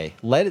just say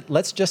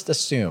let's just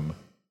assume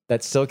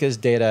that Silka's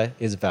data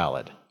is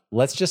valid.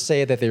 Let's just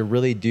say that they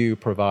really do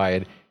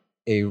provide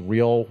a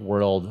real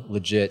world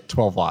legit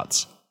 12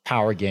 watts.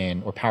 power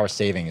gain or power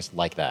savings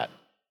like that.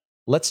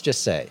 Let's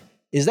just say,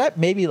 is that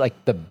maybe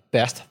like the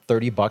best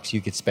 $30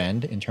 you could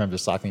spend in terms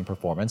of cycling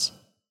performance?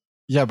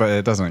 Yeah, but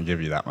it doesn't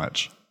give you that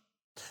much.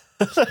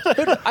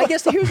 But I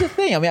guess here's the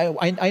thing. I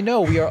mean, I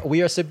know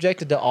we are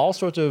subjected to all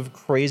sorts of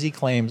crazy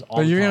claims. All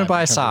But the you're time going to in buy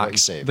terms of what you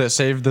socks save. that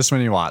save this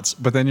many watts,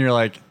 but then you're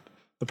like,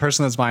 the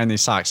person that's buying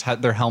these socks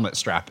had their helmet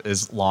strap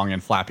is long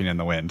and flapping in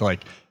the wind,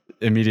 like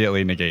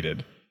immediately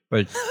negated.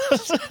 Like,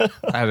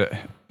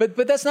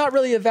 But that's not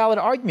really a valid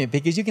argument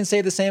because you can say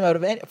the same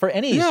for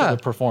any sort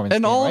of performance.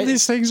 and game, all right? of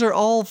these things are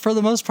all, for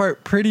the most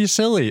part, pretty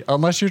silly,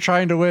 unless you're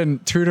trying to win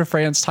Tour de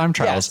France time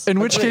trials, Yes. in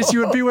which case you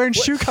would be wearing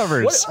shoe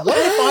covers.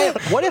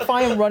 What if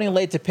I am running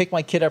late to pick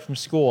my kid up from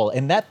school,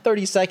 and that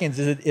 30 seconds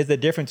is the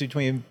difference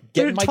between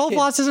getting Dude, my 12 kid.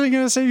 watts isn't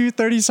going to save you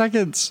 30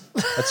 seconds.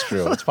 That's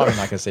true. It's probably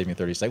not going to save me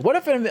 30 seconds. What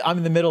if I'm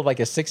in the middle of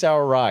like a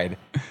 6-hour ride,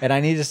 and I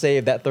need to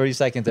save that 30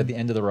 seconds at the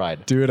end of the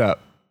ride? Do it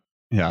up.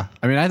 Yeah.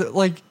 I mean, I don't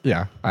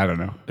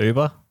know.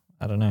 Uber?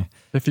 I don't know.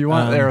 If you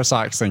want Aero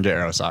socks, then get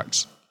Aero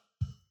socks.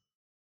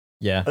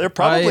 Yeah. They're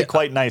probably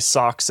quite nice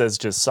socks as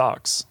just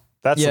socks.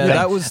 That's Yeah, the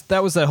thing.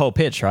 that was their whole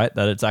pitch, right?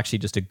 That it's actually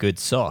just a good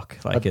sock.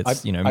 Like I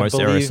most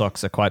Aero believe-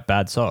 socks are quite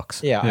bad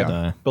socks. Yeah,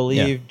 Yeah. I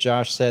believe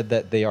Josh said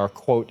that they are,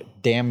 quote,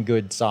 damn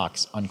good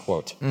socks,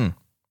 unquote.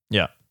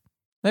 Yeah.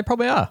 They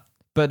probably are.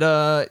 But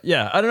I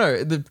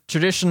don't know.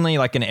 Traditionally,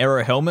 like an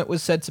Aero helmet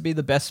was said to be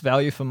the best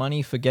value for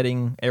money for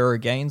getting Aero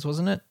gains,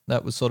 wasn't it?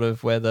 That was sort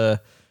of where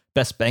the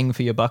best bang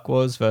for your buck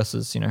was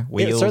versus,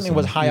 wheels. It certainly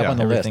was and high up on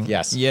the everything.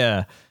 list, yes.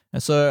 Yeah.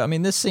 And so, I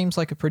mean, this seems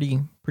like a pretty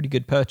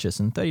good purchase,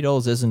 and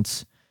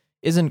 $30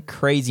 isn't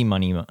crazy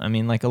money. I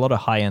mean, like a lot of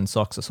high-end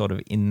socks are sort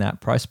of in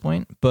that price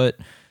point, but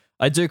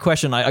I do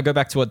question. I go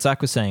back to what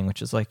Zach was saying,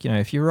 which is like,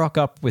 if you rock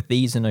up with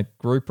these in a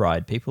group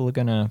ride, people are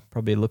gonna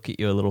probably look at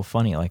you a little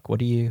funny. Like, what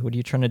are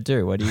you trying to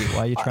do? Why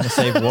are you trying to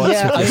save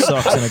watts with your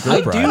socks in a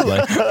group ride?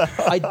 Like,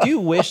 I do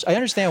wish. I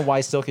understand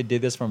why Silka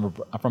did this from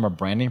a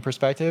branding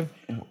perspective.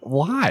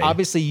 Why?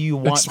 Obviously, you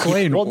want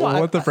explain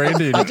what the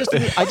branding. I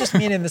just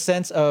mean in the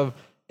sense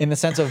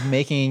of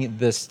making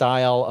the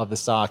style of the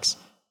socks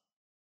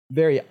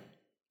very,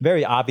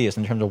 very obvious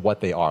in terms of what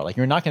they are. Like,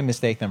 you're not going to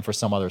mistake them for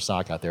some other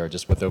sock out there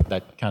just with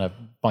that kind of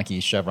funky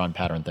chevron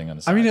pattern thing on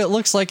the side. I mean, it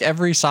looks like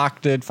every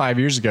sock did 5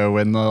 years ago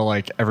when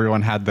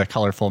everyone had the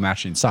colorful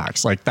matching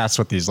socks. Like, that's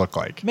what these look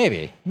like.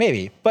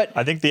 Maybe, but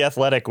I think the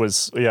Athletic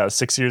was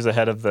 6 years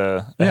ahead of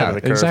the curve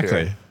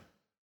exactly. here.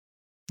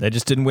 they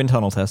just didn't wind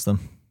tunnel test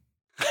them.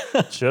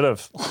 Should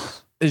have.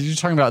 You're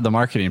talking about the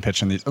marketing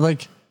pitch on these.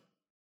 Like,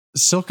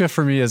 Silka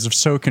for me is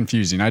so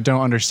confusing. I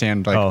don't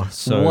understand. Like,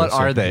 what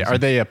are they? Are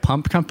they a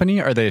pump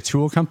company? Are they a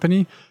tool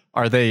company?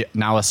 Are they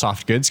now a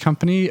soft goods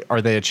company?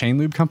 Are they a chain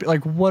lube company?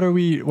 Like, what are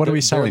we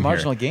selling they're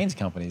marginal here? gains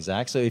companies,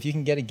 Zach. So if you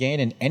can get a gain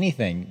in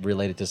anything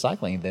related to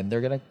cycling, then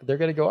they're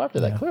gonna go after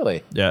that.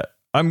 Clearly, Yeah.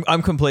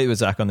 I'm complete with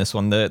Zach on this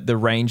one. The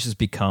range has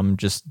become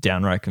just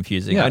downright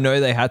confusing. Yeah. I know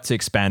they had to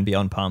expand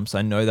beyond pumps.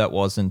 I know that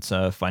wasn't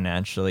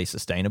financially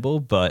sustainable,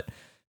 but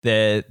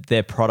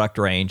their product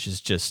range is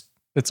just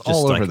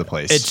all over the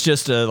place. It's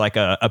just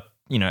a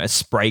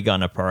spray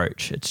gun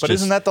approach.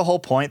 Isn't that the whole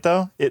point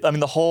though?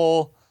 The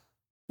whole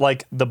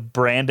the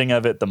branding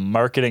of it, the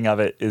marketing of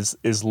it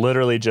is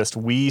literally just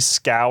we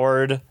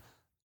scoured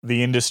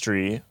the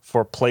industry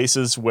for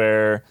places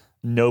where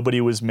nobody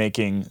was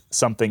making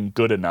something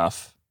good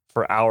enough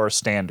for our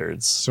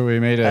standards. So we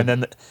made we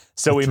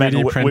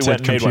printed went and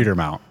made computer one.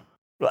 mount.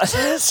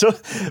 So,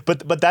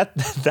 but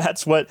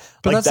that's what.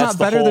 But that's not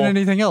better than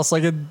anything else.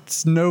 Like,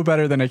 it's no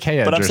better than a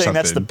K-Edge. But I'm or saying something.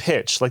 that's the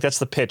pitch. Like, that's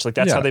the pitch. Like,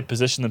 that's how they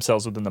position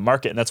themselves within the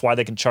market, and that's why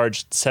they can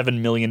charge $7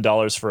 million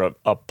for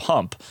a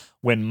pump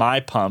when my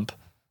pump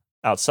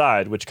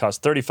outside, which costs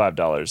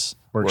 $35,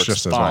 works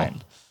just as fine.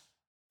 well.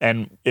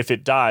 And if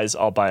it dies,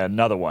 I'll buy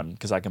another one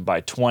because I can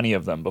buy 20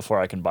 of them before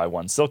I can buy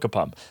one Silka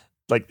pump.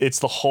 Like, it's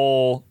the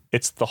whole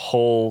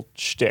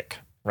shtick.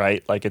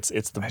 Right, like it's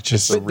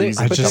the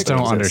reason. I just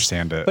don't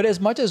understand it. But as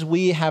much as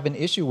we have an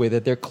issue with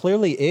it, there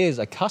clearly is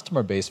a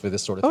customer base for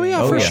this sort of thing.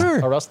 Yeah, for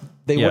sure. Or else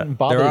they wouldn't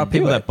bother. There are to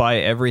people do that buy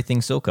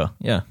everything Silka.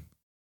 Yeah,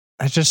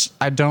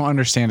 I don't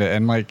understand it.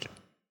 And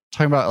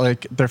talking about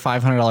their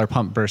 $500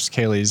 pump versus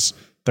Kaylee's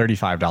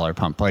 $35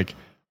 pump. Like,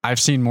 I've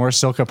seen more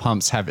Silka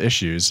pumps have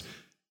issues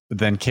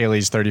than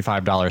Kaylee's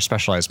 $35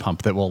 specialized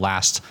pump that will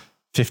last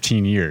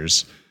 15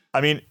 years.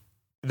 I mean,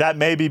 that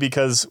may be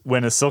because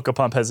when a Silka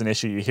pump has an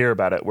issue, you hear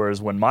about it.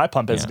 Whereas when my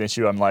pump has an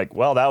issue, I'm like,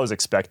 well, that was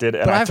expected.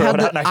 And but I throw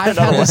it out and I I've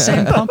had the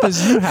same pump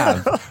as you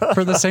have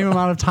for the same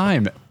amount of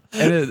time.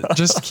 And it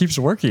just keeps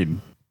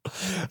working.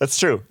 That's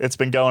true. It's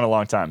been going a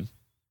long time.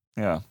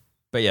 Yeah.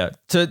 But yeah,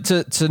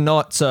 to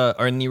not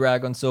only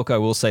rag on Silka, I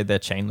will say their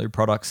chain lube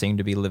products seem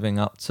to be living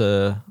up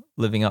to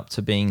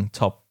being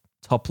top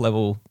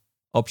level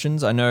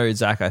options. I know,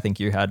 Zach, I think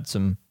you had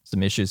some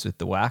issues with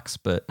the wax,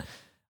 but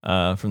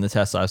from the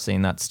tests I've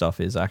seen, that stuff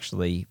is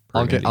actually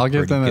I'll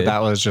give them good.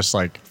 that was just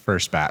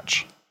first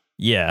batch.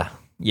 Yeah.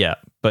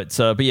 But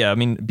yeah, I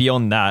mean,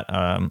 beyond that,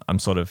 I'm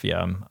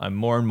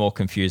more and more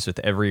confused with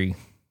every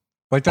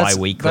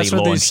bi-weekly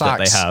launch that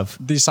they have.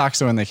 These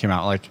socks, when they came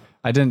out,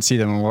 I didn't see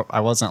them.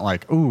 I wasn't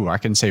like, ooh, I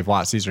can save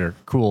watts. These are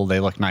cool. They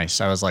look nice.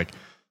 I was like,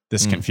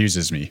 this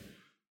confuses me.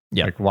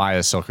 Yeah. Like, why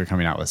is Silka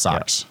coming out with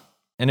socks? Yeah.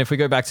 And if we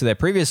go back to their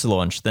previous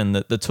launch, then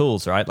the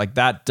tools, right? Like,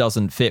 that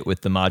doesn't fit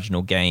with the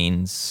marginal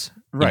gains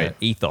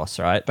ethos,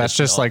 right? That's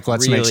just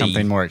let's make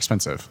something more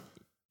expensive.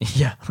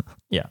 Yeah.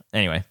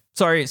 Anyway,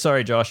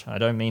 sorry, Josh. I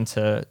don't mean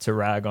to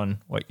rag on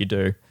what you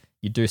do.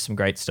 You do some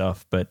great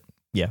stuff, but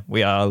yeah,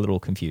 we are a little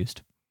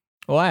confused.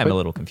 Well, I am a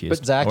little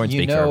confused. But Zach,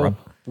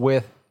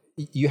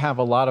 you have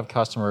a lot of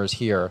customers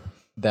here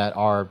that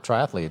are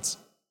triathletes.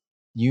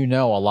 A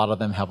lot of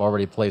them have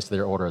already placed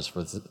their orders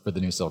for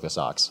the new Silka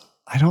socks.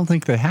 I don't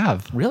think they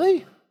have.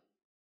 Really?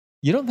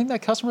 You don't think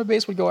that customer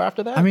base would go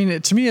after that? I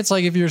mean, to me, it's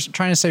like if you're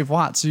trying to save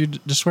watts, you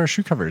just wear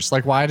shoe covers.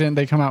 Like, why didn't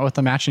they come out with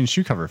the matching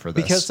shoe cover for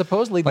this? Because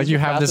supposedly you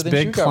have this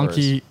big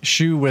clunky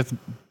shoe with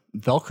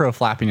Velcro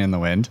flapping in the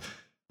wind.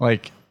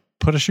 Like,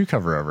 put a shoe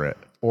cover over it.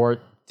 Or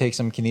take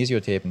some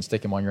kinesio tape and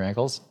stick them on your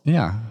ankles.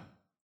 Yeah.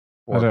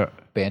 Or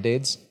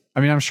Band-Aids.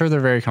 I mean, I'm sure they're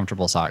very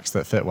comfortable socks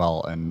that fit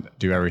well and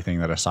do everything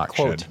that a sock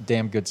Quote, should.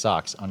 damn good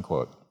socks,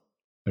 unquote.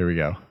 There we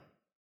go.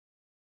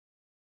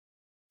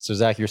 So,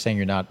 Zach, you're saying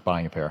you're not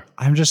buying a pair?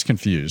 I'm just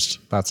confused.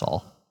 That's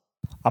all.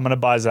 I'm going to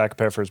buy Zach a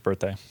pair for his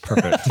birthday.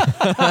 Perfect.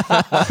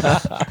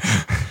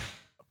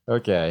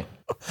 Okay.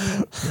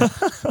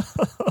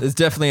 There's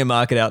definitely a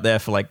market out there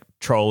for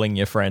trolling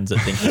your friends that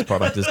think this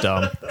product is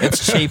dumb.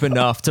 It's cheap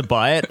enough to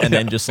buy it and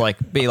then just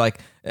be like,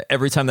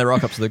 every time they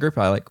rock up to the group,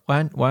 I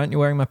why aren't you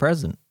wearing my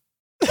present?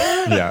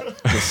 Yeah.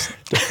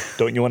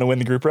 Don't you want to win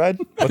the group ride?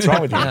 What's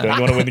wrong with you? Don't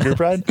you want to win the group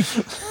ride?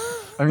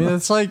 I mean,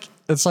 it's like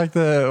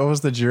what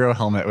was the Giro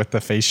helmet with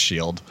the face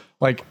shield?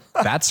 Like,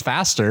 that's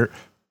faster,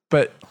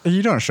 But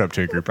you don't show up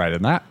to a group ride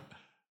in that.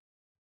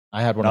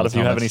 I had one. Not of if those you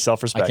have helmets. any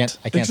self-respect. I can't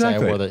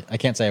Exactly. I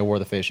can't say I wore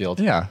the face shield.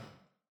 Yeah.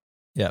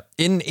 Yeah.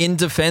 In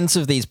defense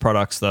of these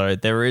products, though,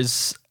 there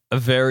is a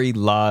very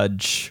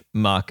large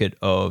market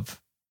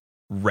of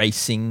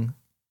racing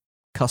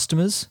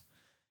customers.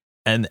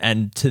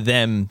 And to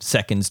them,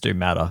 seconds do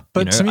matter.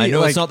 But to me, I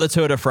know like, it's not the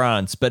Tour de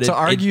France, but to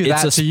argue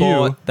it's that a to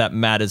sport you- that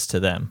matters to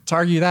them. To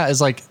argue that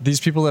is like these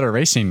people that are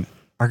racing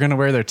are going to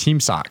wear their team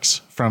socks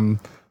from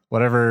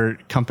whatever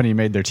company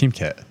made their team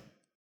kit.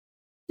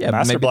 Yeah, but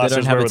Master maybe they Blasters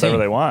don't have wear a whatever team.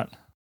 they want.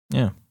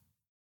 Yeah.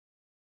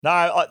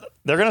 No,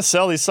 they're going to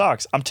sell these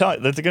socks. I'm telling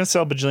you, they're going to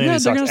sell a bajillion Yeah, of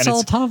these they're socks. going to and sell a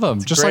it's- ton of them.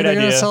 a Just great like they're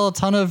going to idea. sell a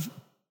ton of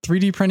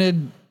 3D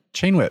printed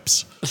chain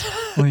whips.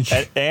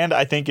 Like, and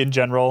I think in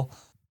general,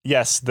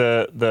 yes,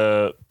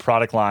 the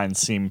product lines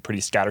seem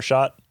pretty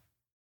scattershot,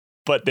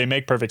 but they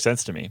make perfect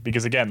sense to me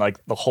because again,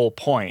 like the whole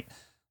point,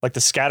 like the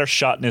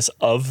scattershotness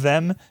of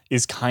them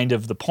is kind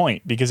of the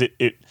point because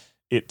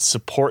it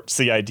supports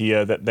the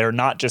idea that they're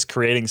not just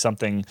creating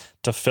something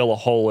to fill a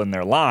hole in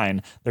their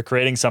line. They're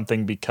creating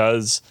something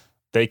because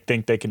they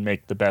think they can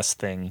make the best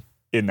thing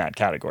in that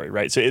category,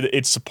 right? So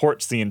it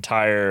supports the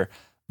entire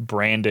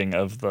branding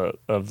of the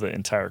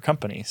entire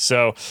company.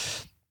 So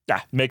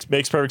yeah, makes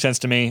perfect sense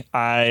to me.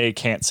 I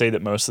can't say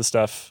that most of the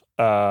stuff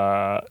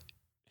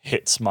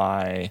hits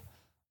my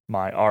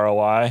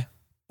ROI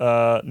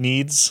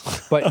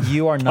needs. But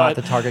you are not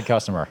the target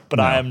customer. But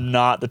I am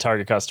not the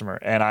target customer,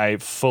 and I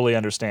fully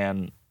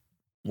understand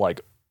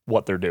like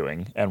what they're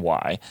doing and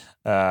why.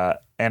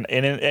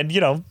 And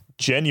you know,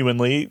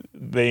 genuinely,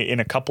 they in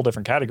a couple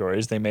different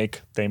categories they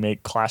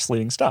make class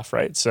leading stuff,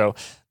 right? So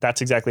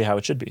that's exactly how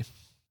it should be.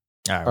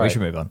 All right, All we right.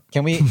 should move on.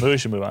 Can we? We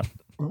should move on.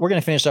 We're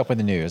going to finish up with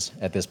the news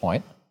at this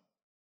point,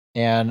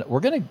 and we're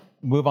going to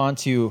move on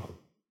to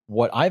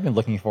what I've been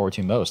looking forward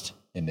to most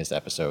in this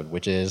episode,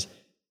 which is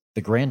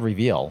the grand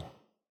reveal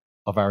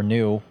of our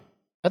new,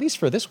 at least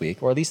for this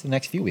week, or at least the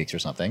next few weeks or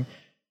something,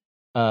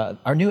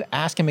 our new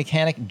Ask a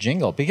Mechanic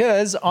jingle.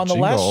 Because on the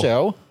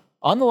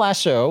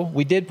last show,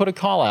 we did put a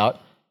call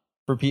out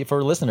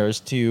for listeners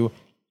to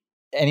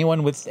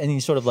anyone with any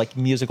sort of like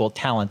musical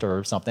talent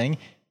or something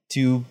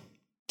to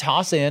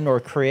toss in or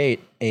create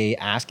a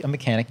Ask a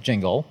Mechanic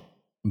jingle.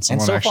 and And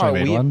someone so actually far,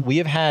 made one. we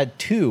have had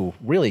two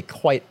really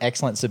quite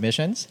excellent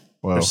submissions.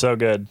 Whoa. They're so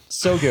good.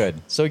 So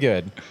good, so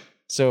good.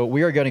 So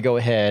we are going to go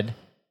ahead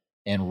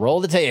and roll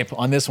the tape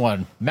on this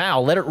one.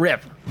 Mal, let it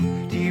rip.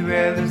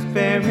 Derailleurs,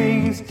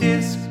 bearings,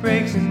 disc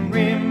brakes, and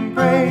rim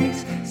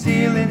brakes,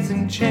 sealants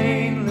and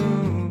chain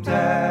loops.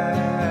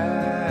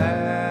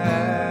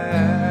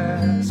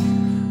 Ask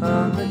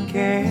a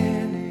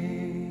mechanic.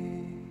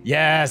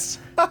 Yes.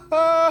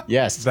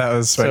 Yes. That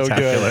was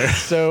spectacular.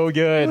 So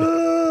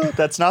good.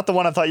 That's not the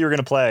one I thought you were going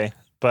to play,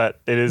 but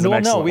it is an No,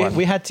 excellent one.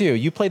 we had two.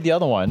 You played the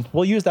other one.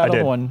 We'll use that I other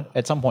did. one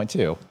at some point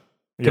too.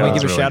 Can Yeah. we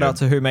give a really shout out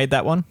good. to who made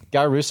that one?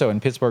 Guy Russo in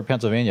Pittsburgh,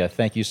 Pennsylvania.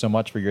 Thank you so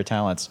much for your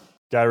talents.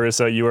 Guy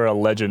Russo, you are a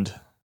legend.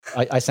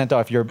 I sent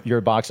off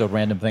your box of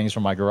random things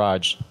from my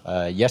garage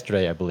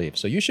yesterday, I believe.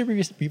 So you should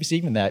be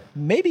receiving that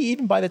maybe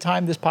even by the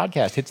time this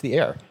podcast hits the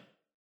air.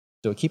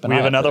 So keep an We eye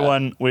have out for another that.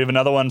 one. We have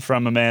another one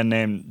from a man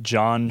named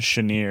John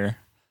Chenier,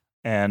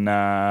 and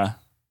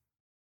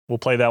we'll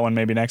play that one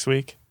maybe next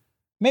week.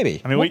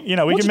 Maybe. I mean, we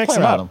can just mix play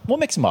them around up. We'll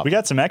mix them up. We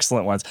got some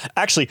excellent ones,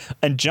 actually.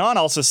 And John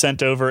also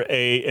sent over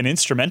an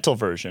instrumental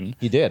version.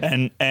 He did.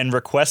 and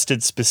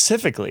requested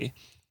specifically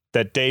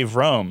that Dave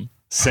Rome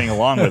sing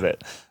along with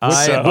it.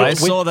 I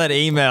saw that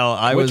email.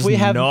 I which was we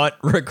have- not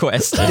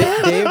requested.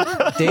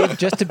 Dave,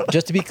 just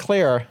to be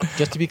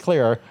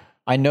clear,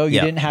 I know you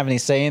Yeah. didn't have any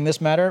say in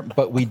this matter,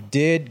 but we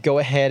did go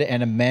ahead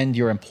and amend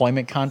your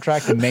employment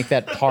contract and make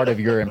that part of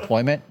your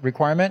employment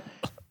requirement.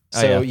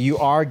 So yeah. you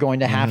are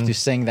going to have to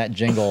sing that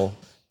jingle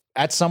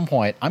at some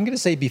point. I'm going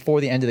to say before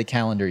the end of the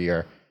calendar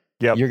year.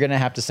 Yep. You're going to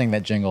have to sing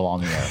that jingle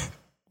on the air.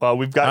 Well,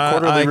 we've got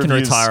quarterly I can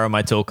reviews. retire on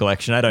my tool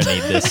collection. I don't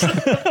need this.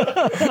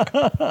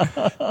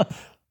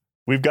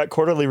 We've got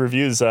quarterly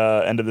reviews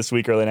end of this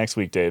week, early next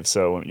week, Dave.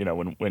 So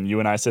when you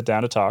and I sit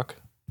down to talk,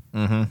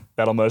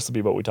 that'll mostly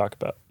be what we talk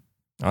about.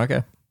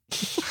 Okay.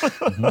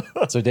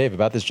 So Dave,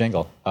 about this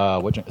jingle. Yeah.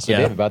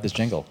 Dave, about this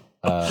jingle.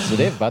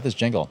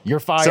 You're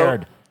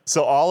fired.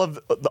 So all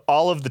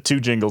of the two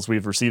jingles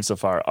we've received so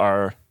far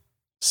are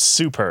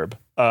superb.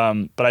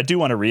 But I do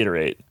want to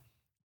reiterate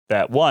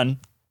that one,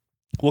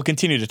 we'll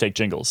continue to take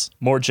jingles.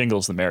 More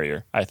jingles, the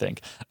merrier, I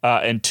think.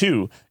 And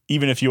two,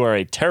 even if you are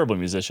a terrible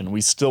musician,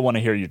 we still want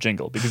to hear your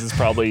jingle because it's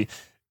probably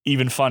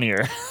even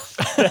funnier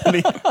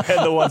than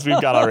the ones we've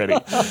got already.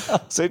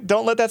 So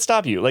don't let that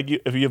stop you. Like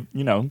if you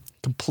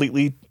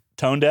completely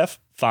tone deaf,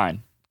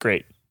 fine,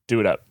 great, do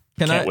it up.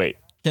 Can't wait.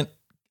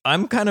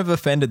 I'm kind of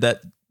offended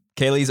that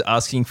Kaylee's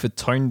asking for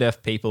tone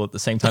deaf people at the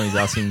same time he's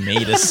asking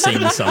me to sing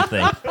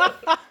something.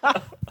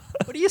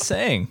 What are you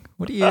saying?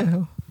 What are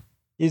you?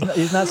 He's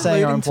not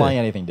saying or relating implying to?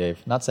 anything, Dave.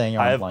 Not saying or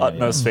I have implying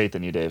utmost faith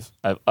in you, Dave.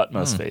 I have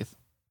utmost faith.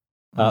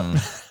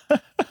 anything.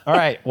 All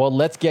right. Well,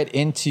 let's get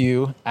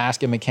into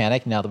Ask a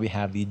Mechanic now that we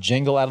have the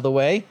jingle out of the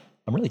way.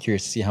 I'm really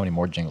curious to see how many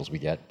more jingles we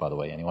get, by the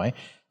way, anyway.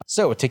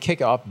 So to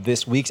kick off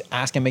this week's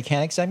Ask a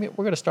Mechanic segment,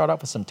 we're going to start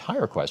off with some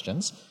tire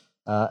questions.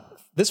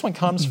 This one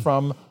comes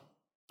from...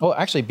 Oh,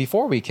 actually,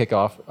 before we kick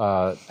off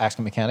Ask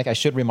a Mechanic, I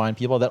should remind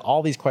people that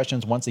all these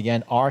questions, once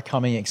again, are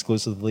coming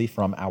exclusively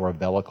from our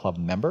Velo Club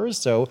members.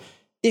 So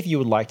if you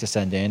would like to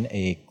send in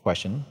a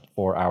question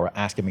for our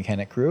Ask a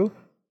Mechanic crew,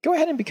 go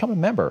ahead and become a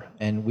member,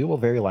 and we will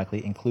very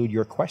likely include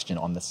your question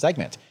on the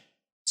segment.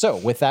 So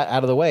with that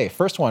out of the way,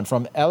 first one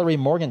from Ellery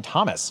Morgan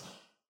Thomas.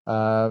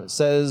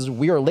 Says,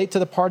 we are late to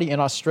the party in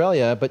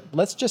Australia, but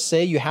let's just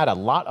say you had a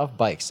lot of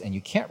bikes and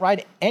you can't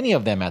ride any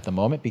of them at the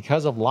moment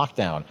because of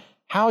lockdown.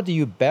 How do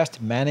you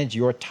best manage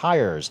your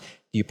tires?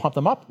 Do you pump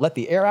them up, let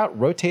the air out,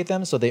 rotate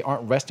them so they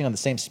aren't resting on the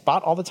same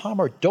spot all the time,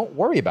 or don't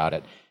worry about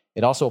it?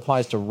 It also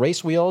applies to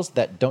race wheels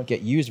that don't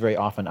get used very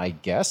often, I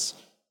guess.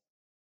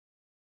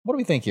 What do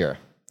we think here?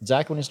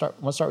 Zach, want to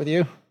start with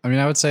you? I mean,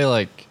 I would say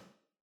like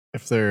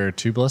if they're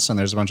tubeless and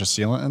there's a bunch of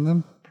sealant in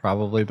them,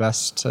 probably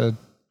best to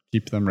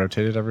keep them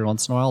rotated every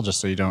once in a while,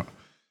 just so you don't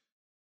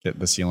get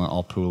the sealant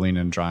all pooling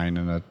and drying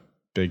in a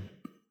big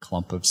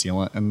clump of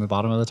sealant in the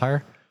bottom of the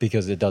tire.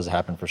 Because it does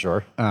happen for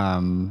sure.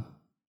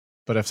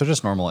 But if they're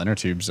just normal inner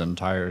tubes and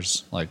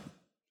tires, like,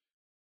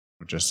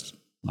 just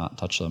not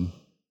touch them.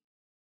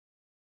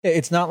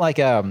 It's not like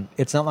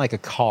a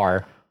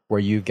car where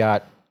you've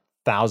got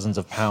thousands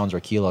of pounds or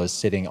kilos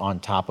sitting on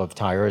top of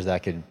tires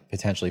that could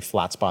potentially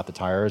flat spot the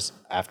tires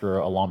after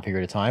a long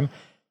period of time.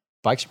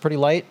 Bikes are pretty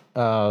light.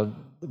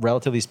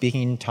 Relatively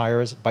speaking,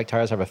 bike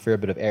tires have a fair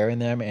bit of air in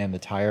them, and the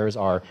tires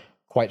are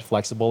quite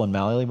flexible and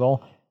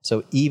malleable.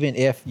 So even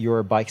if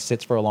your bike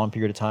sits for a long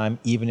period of time,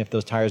 even if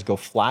those tires go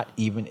flat,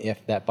 even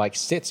if that bike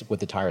sits with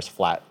the tires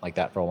flat like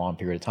that for a long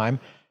period of time,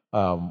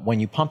 when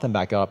you pump them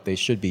back up, they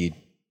should be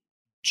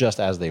just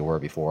as they were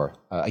before.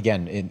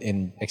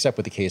 Again, except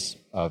with the case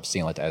of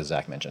sealant, as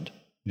Zach mentioned.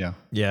 Yeah.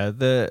 Yeah,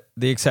 the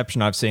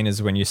exception I've seen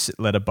is when you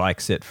let a bike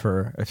sit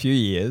for a few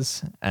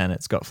years and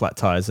it's got flat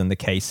tires and the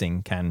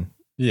casing can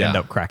end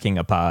up cracking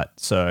apart.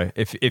 So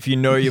if you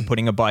know you're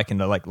putting a bike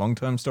into like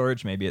long-term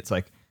storage, maybe it's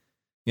like,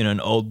 you know,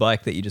 an old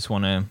bike that you just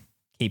want to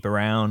keep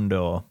around,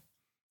 or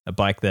a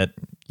bike that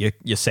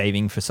you're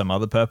saving for some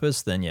other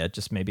purpose, then yeah,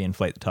 just maybe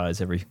inflate the tires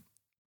every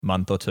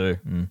month or two.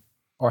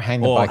 Or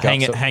hang the bike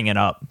up. Hang it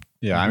up.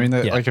 Yeah, I mean,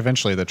 like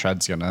eventually the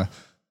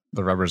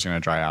rubber's gonna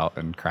dry out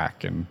and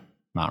crack and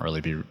not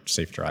really be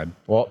safe to ride.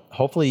 Well,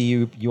 hopefully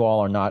you all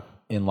are not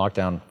in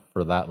lockdown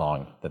for that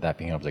long that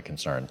becomes a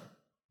concern.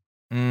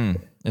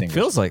 It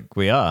feels like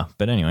we are,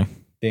 but anyway.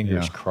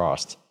 Fingers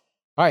crossed.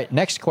 All right,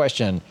 next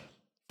question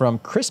from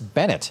Chris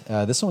Bennett.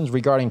 This one's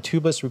regarding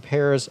tubeless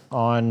repairs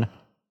on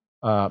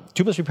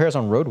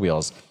road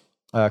wheels.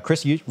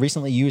 Chris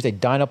recently used a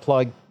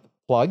Dynaplug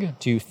plug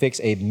to fix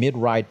a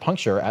mid-ride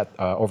puncture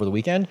over the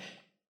weekend.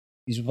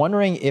 He's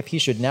wondering if he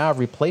should now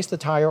replace the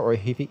tire, or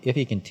if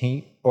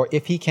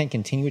he can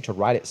continue to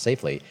ride it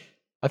safely.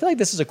 I feel like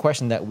this is a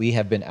question that we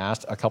have been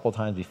asked a couple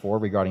times before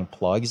regarding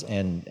plugs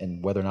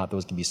and whether or not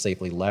those can be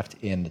safely left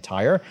in the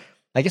tire.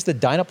 I guess the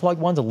Dynaplug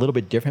one's a little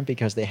bit different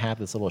because they have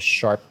this little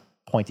sharp,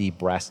 pointy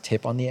brass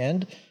tip on the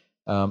end.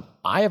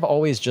 I have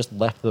always just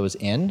left those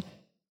in.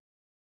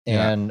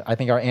 And I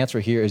think our answer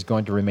here is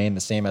going to remain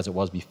the same as it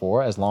was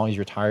before, as long as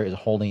your tire is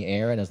holding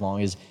air and as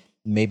long as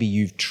maybe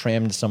you've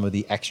trimmed some of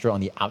the extra on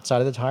the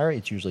outside of the tire,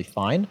 it's usually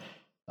fine.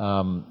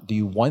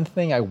 The one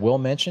thing I will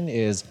mention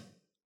is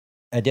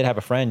I did have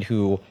a friend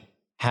who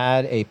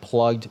had a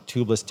plugged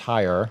tubeless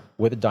tire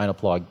with a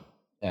Dynaplug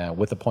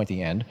with a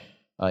pointy end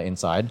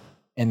inside,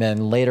 and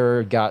then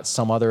later got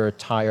some other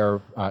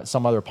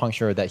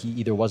puncture that he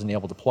either wasn't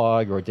able to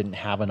plug or didn't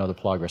have another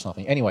plug or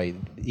something. Anyway,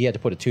 he had to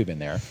put a tube in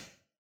there.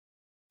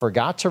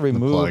 Forgot to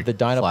remove the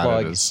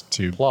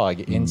Dynaplug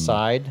plug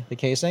inside the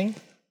casing.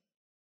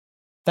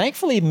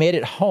 Thankfully, made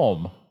it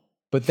home,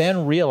 but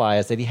then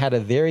realized that he had a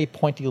very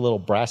pointy little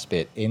brass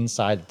bit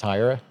inside the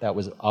tire that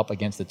was up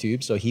against the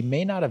tube, so he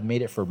may not have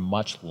made it for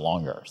much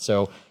longer.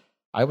 So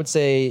I would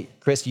say,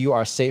 Chris, you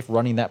are safe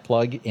running that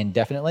plug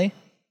indefinitely,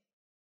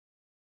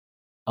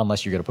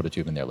 unless you're going to put a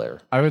tube in there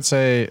later. I would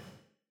say,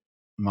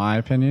 my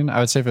opinion, I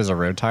would say if it's a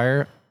road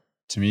tire,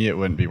 to me, it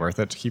wouldn't be worth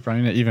it to keep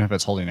running it, even if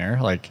it's holding air.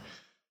 Like,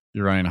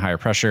 you're running higher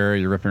pressure,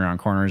 you're ripping around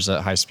corners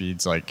at high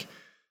speeds, like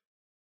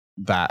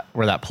that,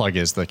 where that plug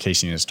is, the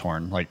casing is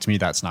torn. Like, to me,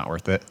 that's not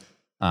worth it.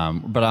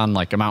 But on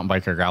like a mountain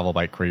bike or gravel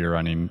bike where you're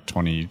running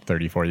 20,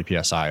 30,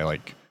 40 PSI,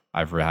 like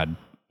I've had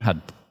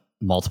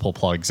multiple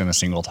plugs in a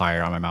single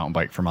tire on my mountain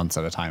bike for months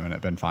at a time and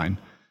it'd been fine.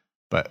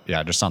 But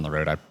yeah, just on the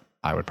road,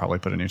 I would probably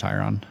put a new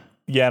tire on.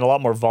 Yeah, and a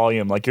lot more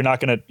volume. Like you're not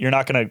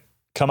gonna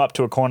come up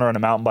to a corner on a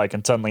mountain bike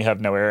and suddenly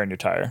have no air in your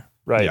tire,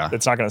 right? Yeah.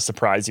 It's not gonna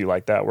surprise you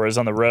like that. Whereas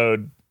on the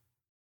road,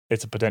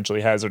 it's a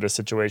potentially hazardous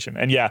situation.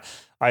 And yeah,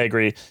 I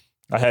agree.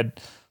 I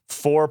had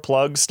 4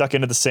 plugs stuck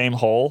into the same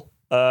hole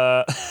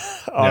on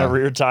a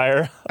rear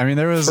tire. I mean,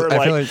 there was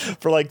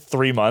for like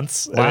 3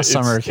 months. Last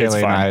summer, Kaylee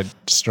and I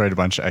destroyed a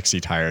bunch of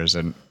XC tires,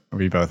 and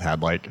we both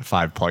had like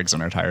 5 plugs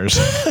in our tires.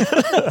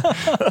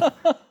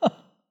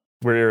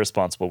 We're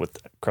irresponsible with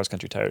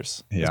cross-country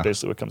tires. Yeah. That's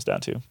basically what it comes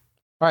down to. All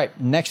right,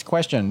 next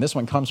question. This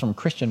one comes from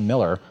Christian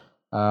Miller.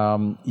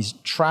 He's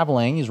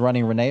traveling. He's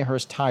running Rene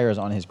Hurst tires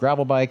on his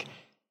gravel bike.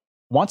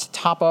 Wants to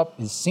top up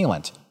his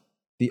sealant.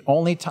 The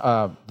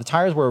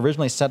tires were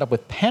originally set up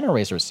with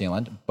Panaracer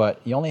sealant,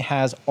 but he only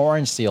has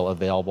Orange Seal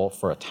available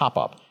for a top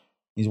up.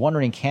 He's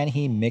wondering, can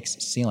he mix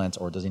sealants,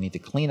 or does he need to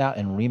clean out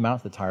and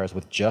remount the tires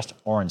with just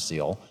Orange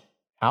Seal?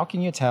 How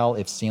can you tell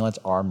if sealants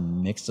are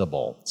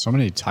mixable? So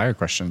many tire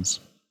questions.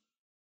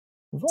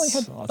 We've only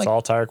had It's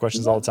all tire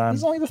questions all the time.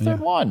 This is only the third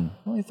one.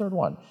 Only the third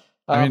one.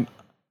 I mean,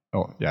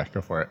 go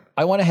for it.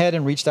 I went ahead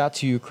and reached out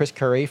to Chris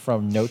Curry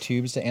from No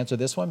Tubes to answer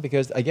this one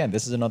because, again,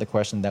 this is another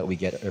question that we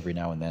get every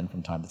now and then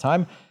from time to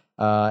time.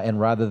 And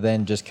rather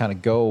than just kind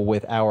of go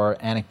with our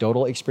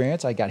anecdotal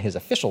experience, I got his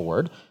official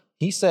word.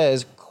 He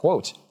says,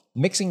 quote,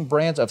 mixing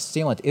brands of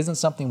sealant isn't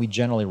something we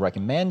generally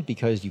recommend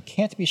because you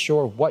can't be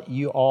sure what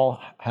you all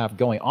have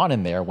going on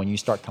in there when you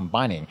start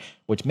combining,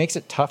 which makes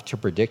it tough to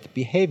predict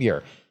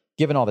behavior.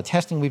 Given all the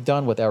testing we've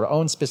done with our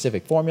own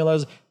specific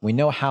formulas, we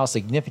know how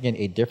significant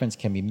a difference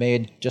can be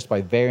made just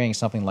by varying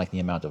something like the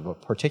amount of a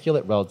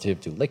particulate relative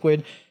to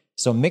liquid.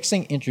 So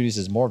mixing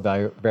introduces more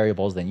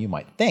variables than you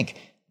might think.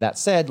 That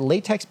said,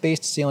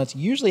 latex-based sealants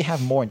usually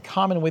have more in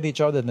common with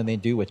each other than they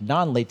do with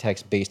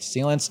non-latex-based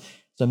sealants.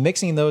 So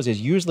mixing those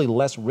is usually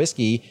less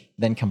risky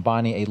than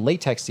combining a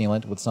latex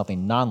sealant with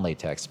something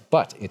non-latex,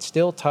 but it's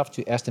still tough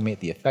to estimate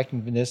the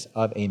effectiveness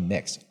of a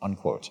mix,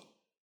 unquote.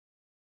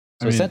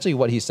 So essentially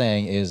what he's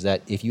saying is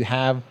that if you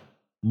have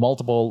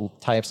multiple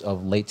types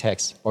of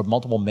latex or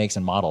multiple makes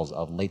and models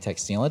of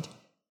latex sealant,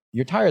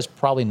 your tire is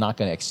probably not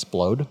going to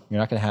explode. You're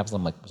not going to have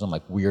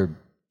some weird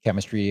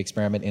chemistry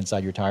experiment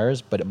inside your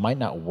tires, but it might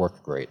not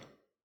work great.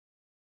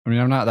 I mean,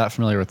 I'm not that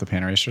familiar with the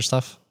Panaracer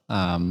stuff,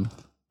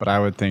 but I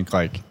would think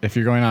like if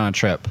you're going on a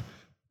trip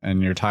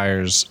and your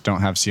tires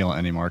don't have sealant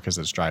anymore because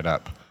it's dried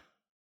up,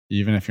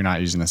 even if you're not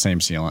using the same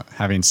sealant,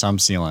 having some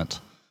sealant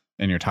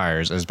in your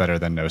tires is better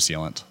than no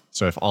sealant.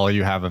 So if all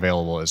you have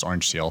available is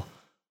Orange Seal,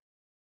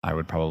 I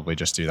would probably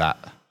just do that.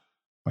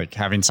 Like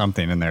having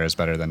something in there is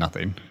better than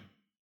nothing.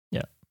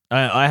 Yeah.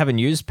 I haven't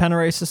used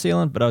Panaracer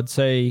sealant, but I'd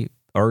say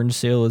Orange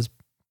Seal is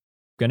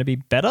going to be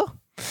better.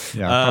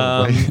 Yeah,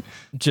 probably.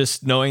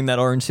 Just knowing that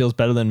Orange Seal is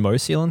better than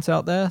most sealants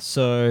out there.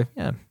 So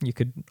yeah, you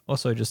could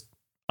also just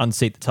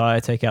unseat the tire,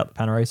 take out the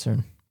Panaracer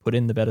and put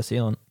in the better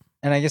sealant.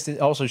 And I guess it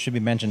also should be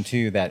mentioned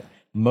too that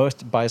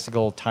most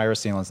bicycle tire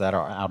sealants that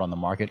are out on the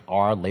market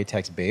are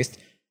latex based.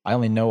 I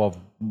only know of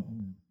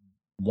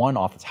one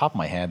off the top of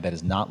my head that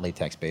is not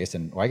latex based,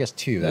 and or I guess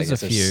two. There's I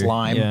guess a few.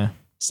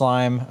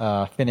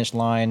 Slime, Finish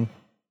Line.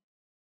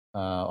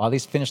 At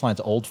least Finish Line's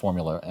old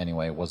formula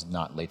anyway was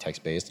not latex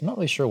based. I'm not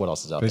really sure what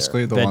else is out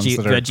Basically, there. the ones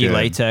that are Veggie good.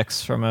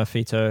 latex from a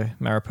Fito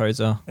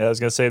Mariposa. Yeah, I was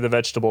gonna say the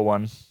vegetable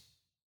one.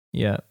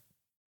 Yeah.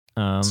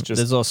 It's just-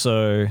 There's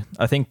also,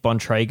 I think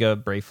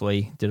Bontrager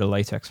briefly did a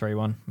latex-free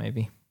one,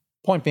 maybe.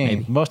 Point being,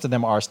 Maybe. most of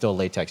them are still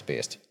latex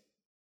based.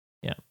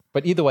 Yeah.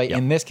 But either way, Yep.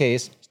 in this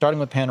case, starting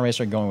with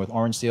Panaracer and going with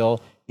Orange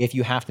Seal, if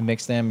you have to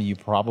mix them, you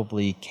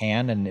probably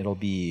can, and it'll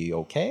be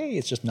okay.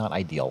 It's just not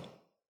ideal.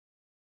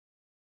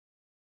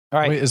 All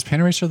right. Wait, is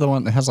Panaracer the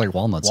one that has like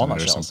walnuts Walnut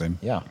in it or shells. something?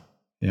 Yeah.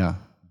 Yeah.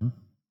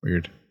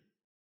 Weird.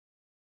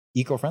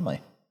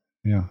 Eco-friendly.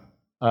 Yeah.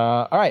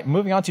 All right,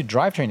 moving on to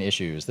drivetrain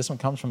issues. This one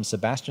comes from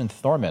Sebastian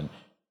Thorman.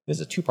 This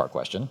is a two-part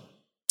question.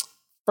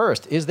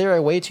 First, is there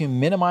a way to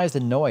minimize the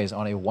noise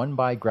on a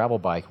 1x gravel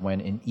bike when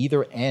in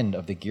either end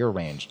of the gear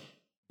range?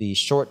 The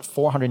short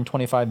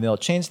 425mm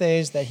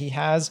chainstays that he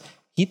has,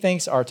 he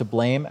thinks are to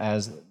blame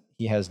as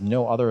he has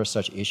no other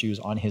such issues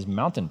on his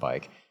mountain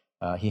bike.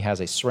 He has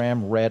a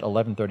SRAM Red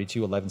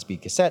 1132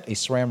 11-speed cassette, a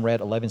SRAM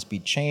Red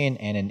 11-speed chain,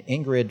 and an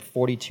Ingrid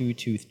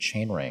 42-tooth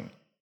chainring.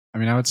 I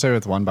mean, I would say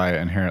with one by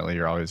inherently,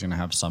 you're always going to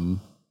have some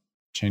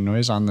chain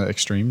noise on the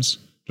extremes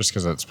just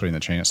because it's putting the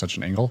chain at such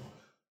an angle.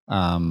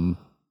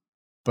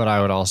 But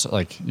I would also,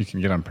 like, you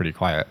can get them pretty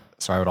quiet.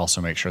 So I would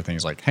also make sure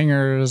things like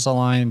hangers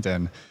aligned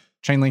and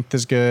chain length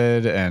is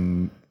good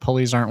and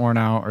pulleys aren't worn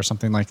out or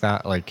something like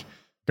that. Like,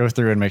 go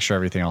through and make sure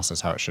everything else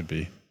is how it should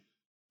be.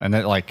 And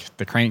that, like,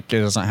 the crank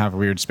doesn't have a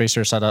weird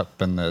spacer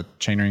setup and the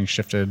chainring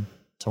shifted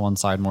to one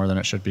side more than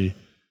it should be.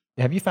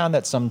 Have you found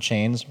that some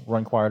chains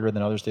run quieter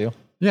than others do?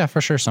 Yeah,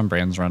 for sure. Some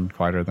brands run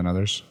quieter than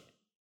others.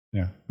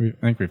 Yeah, I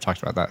think we've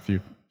talked about that a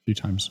few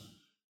times.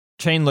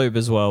 Chain lube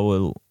as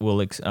well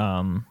will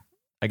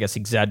I guess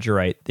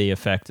exaggerate the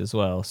effect as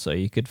well. So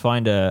you could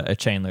find a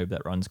chain lube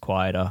that runs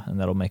quieter, and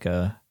that'll make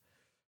a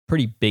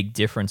pretty big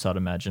difference, I'd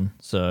imagine.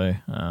 So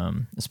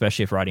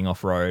especially if riding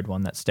off road,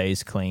 one that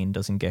stays clean,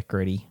 doesn't get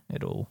gritty,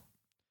 it'll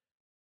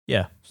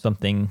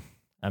something.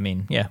 I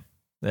mean, yeah,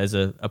 there's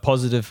a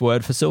positive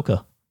word for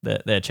Silka.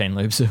 Their chain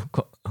loops are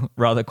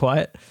rather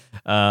quiet,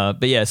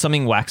 but yeah,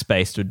 something wax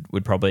based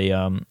would probably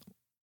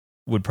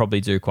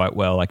do quite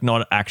well. Like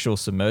not actual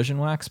submersion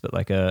wax, but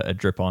like a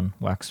drip on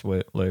wax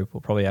lube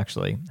will probably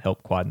actually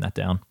help quieten that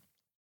down.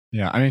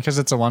 Yeah, I mean, because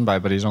it's a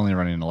 1x, but he's only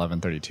running an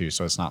 1132,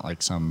 so it's not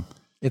like some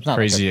It's not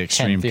crazy like a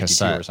extreme 1052 or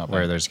cassette something.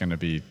 where there's going to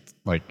be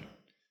like,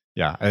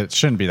 yeah, it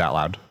shouldn't be that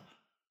loud.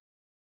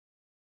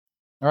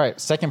 All right,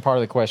 second part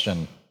of the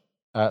question.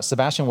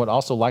 Sebastian would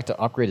also like to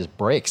upgrade his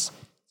brakes.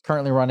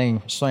 currently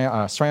running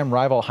SRAM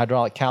Rival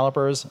hydraulic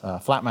calipers,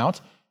 flat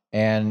mount,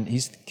 and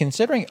he's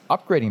considering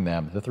upgrading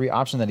them. The three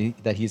options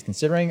that he's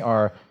considering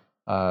are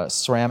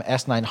SRAM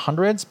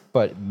S900s,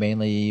 but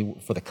mainly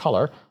for the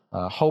color,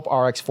 Hope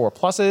RX4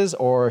 Pluses,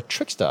 or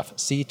Trick Stuff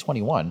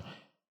C21.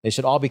 They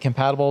should all be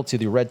compatible to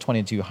the Red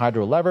 22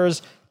 hydro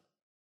levers.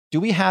 Do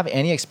we have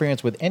any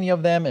experience with any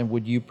of them, and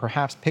would you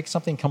perhaps pick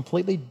something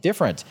completely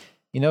different?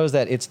 He knows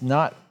that it's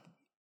not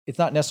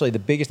necessarily the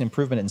biggest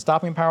improvement in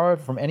stopping power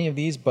from any of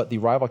these, but the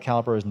rival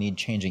calipers need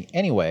changing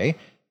anyway,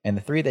 and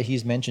the three that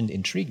he's mentioned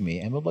intrigue me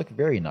and would look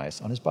very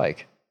nice on his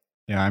bike.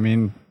 Yeah, I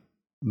mean,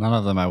 none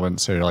of them I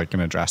wouldn't say are like going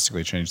to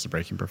drastically change the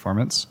braking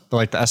performance. But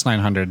like the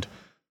S900,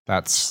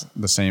 that's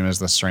the same as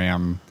the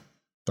SRAM,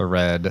 the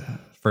Red,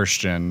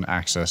 first gen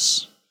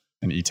Axis,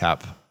 and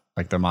ETAP,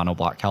 like the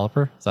monoblock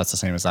caliper. So that's the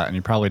same as that, and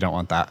you probably don't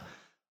want that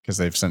because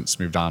they've since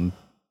moved on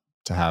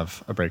to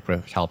have a brake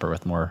with caliper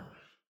with more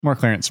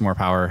clearance, more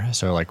power.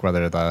 So like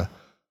whether the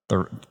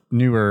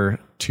newer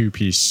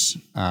two-piece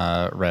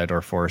Red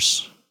or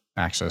Force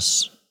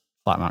Axis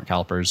flat mount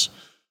calipers,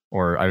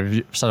 or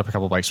I've set up a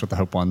couple bikes with the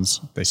Hope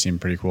ones. They seem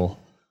pretty cool.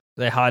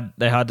 They're hard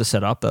to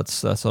set up. That's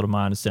sort of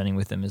my understanding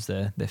with them, is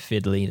they're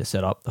fiddly to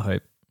set up, the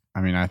Hope.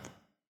 I mean, I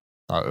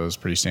thought it was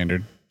pretty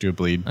standard. Do a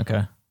bleed,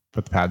 Okay.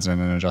 put the pads in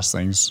and adjust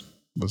things.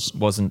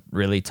 Wasn't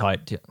really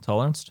tight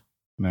toleranced?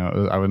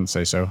 No, I wouldn't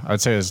say so. I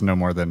would say it's no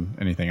more than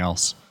anything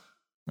else.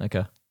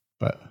 Okay.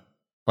 But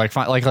like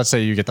let's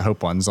say you get the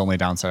Hope ones. The only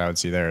downside I would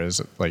see there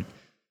is like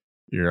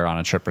you're on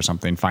a trip or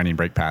something, finding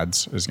brake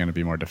pads is going to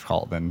be more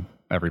difficult than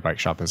every bike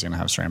shop is going to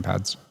have SRAM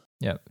pads.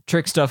 Yeah.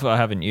 Trick Stuff I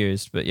haven't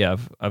used, but yeah,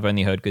 I've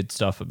only heard good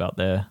stuff about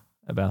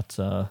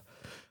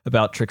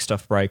Trick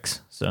Stuff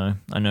brakes. So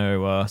I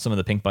know some of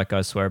the pink bike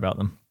guys swear about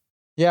them.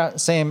 Yeah,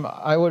 same.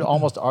 I would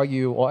almost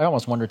argue, well, I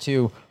almost wonder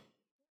too,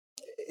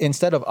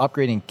 instead of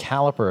upgrading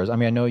calipers, I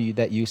mean, I know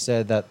that you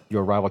said that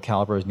your rival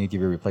calipers need to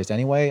be replaced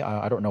anyway.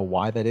 I don't know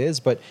why that is,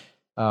 but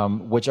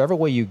whichever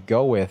way you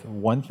go with,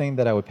 one thing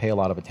that I would pay a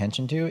lot of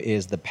attention to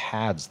is the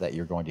pads that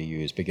you're going to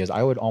use, because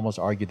I would almost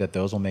argue that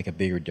those will make a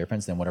bigger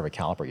difference than whatever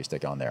caliper you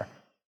stick on there.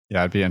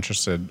 Yeah, I'd be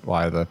interested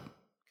why the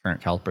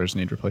current calipers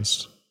need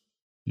replaced.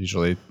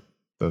 Usually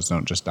those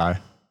don't just die.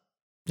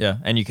 Yeah,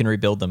 and you can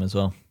rebuild them as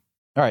well.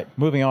 All right,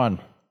 moving on.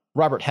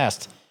 Robert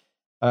Hest.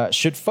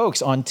 Should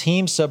folks on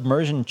Team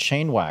Submersion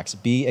Chain Wax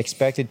be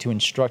expected to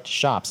instruct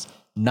shops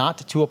not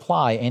to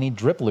apply any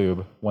drip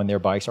lube when their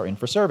bikes are in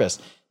for service?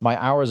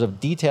 My hours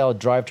of detailed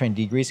drivetrain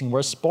degreasing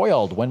were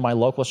spoiled when my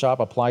local shop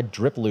applied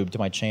drip lube to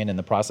my chain in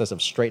the process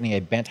of straightening a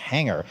bent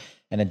hanger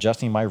and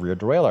adjusting my rear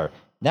derailleur.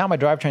 Now my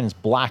drivetrain is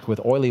black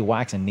with oily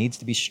wax and needs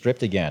to be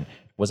stripped again.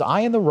 Was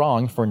I in the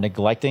wrong for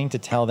neglecting to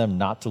tell them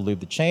not to lube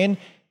the chain?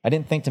 I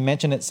didn't think to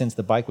mention it since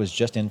the bike was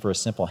just in for a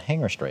simple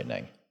hanger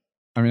straightening.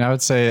 I mean, I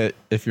would say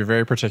if you're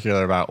very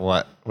particular about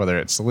whether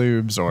it's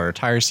lubes or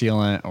tire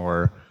sealant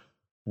or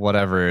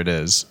whatever it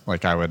is,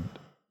 like I would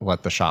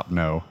let the shop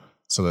know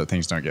so that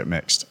things don't get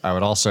mixed. I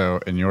would also,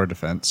 in your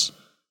defense,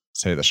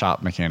 say the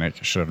shop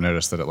mechanic should have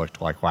noticed that it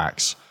looked like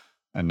wax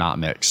and not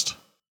mixed,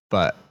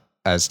 but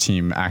as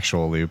Team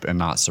Actual Lube and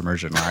not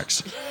Submersion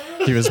Wax.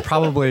 He was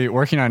probably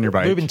working on your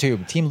bike. Lube and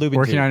Tube, Team Lube and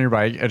working Tube. on your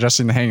bike,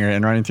 adjusting the hanger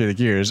and running through the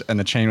gears, and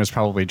the chain was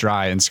probably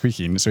dry and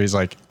squeaking. So he's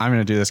like, I'm going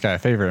to do this guy a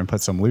favor and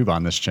put some lube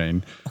on this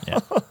chain. Yeah.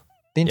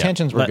 The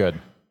intentions were good.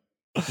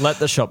 Let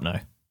the shop know.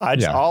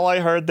 All I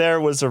heard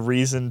there was a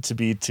reason to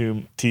be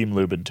Team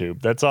Lube and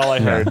Tube. That's all I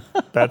heard.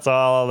 That's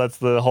all. That's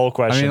the whole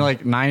question. I mean,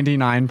 like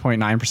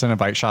 99.9% of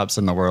bike shops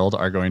in the world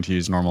are going to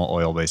use normal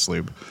oil-based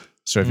lube.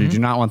 So if you do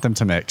not want them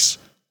to mix,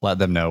 let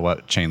them know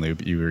what chain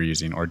lube you were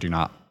using, or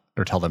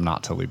tell them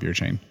not to lube your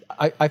chain.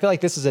 I feel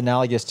like this is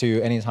analogous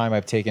to any time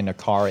I've taken a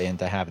car in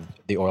to have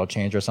the oil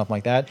change or something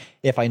like that.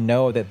 If I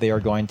know that they are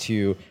going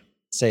to,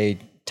 say,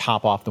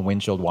 top off the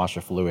windshield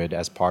washer fluid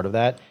as part of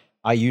that,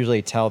 I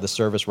usually tell the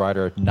service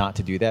writer not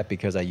to do that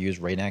because I use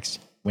Rain-X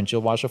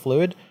windshield washer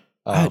fluid.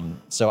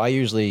 So I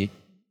usually,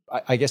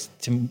 I guess,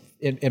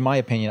 in my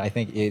opinion, I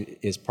think it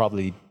is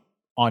probably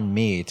on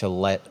me to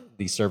let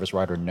the service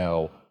writer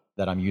know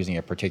that I'm using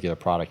a particular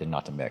product and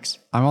not to mix.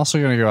 I'm also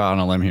going to go out on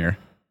a limb here.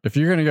 If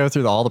you're going to go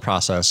through all the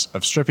process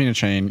of stripping a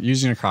chain,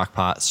 using a crock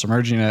pot,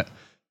 submerging it,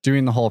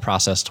 doing the whole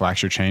process to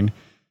wax your chain,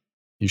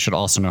 you should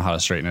also know how to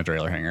straighten a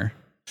derailleur hanger.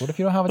 What if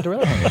you don't have a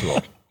derailleur hanger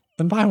tool?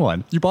 Then buy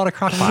one. You bought a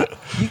crock pot.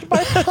 You can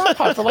buy a crock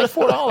pot for like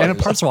 $4. And a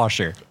parts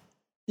washer.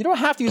 You don't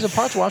have to use a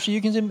parts washer.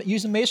 You can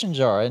use a mason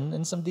jar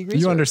and some degreaser.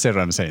 You understand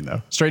what I'm saying,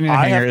 though. Straightening a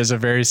hanger is a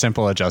very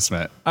simple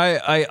adjustment.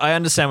 I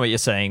understand what you're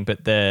saying,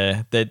 but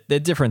they're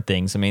different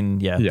things. I mean,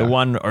 the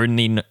one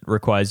only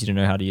requires you to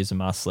know how to use a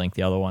master link.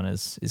 The other one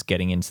is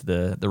getting into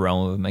the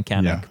realm of a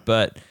mechanic. Yeah.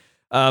 But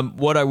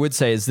what I would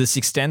say is this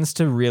extends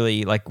to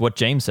really, like what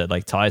James said,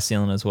 like tire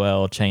sealant as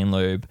well, chain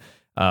lube.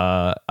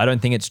 I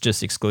don't think it's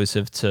just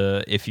exclusive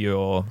to if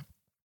you're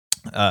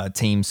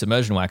Team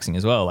Submersion Waxing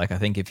as well. Like I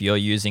think if you're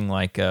using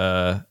like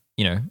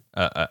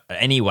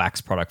any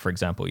wax product, for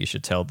example, you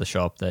should tell the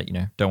shop that,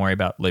 don't worry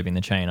about lubing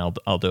the chain.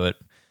 I'll do it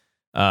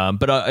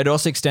But it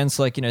also extends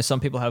to, like, some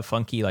people have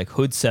funky like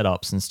hood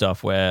setups and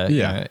stuff where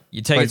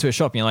you take it to a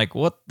shop and you're like,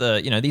 what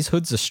the, these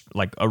hoods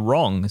are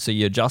wrong. So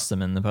you adjust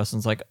them and the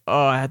person's like,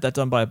 oh, I had that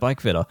done by a bike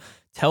fitter.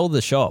 Tell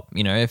the shop,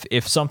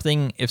 if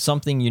something is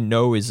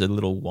a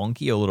little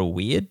wonky or a little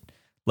weird,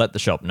 let the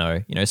shop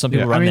know. Some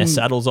people run their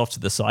saddles off to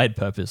the side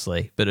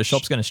purposely, but a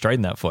shop's going to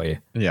straighten that for you.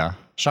 Yeah.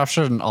 Shops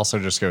shouldn't also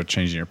just go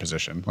changing your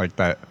position like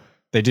that.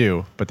 They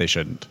do, but they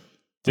shouldn't.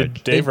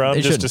 Did Dave Rum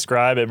just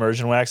describe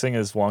immersion waxing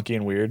as wonky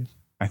and weird?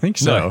 I think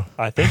so. No,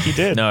 I think he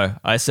did. No,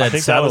 I said I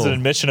think that was an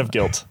admission of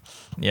guilt.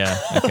 Yeah,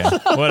 okay.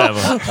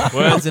 Whatever.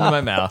 Words into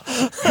my mouth.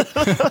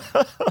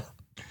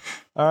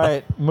 All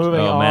right, moving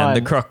on. Oh man,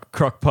 the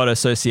Crockpot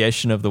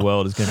Association of the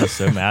World is going to be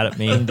so mad at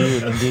me.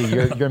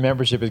 Indeed. Your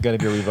membership is going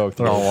to be revoked.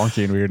 They're all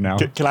wonky and weird now.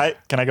 Can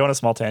I go on a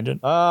small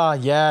tangent?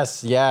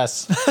 Yes.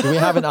 Do we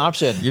have an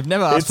option? You've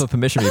never asked for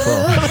permission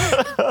before.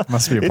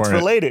 Must be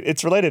important.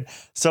 It's related.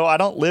 So I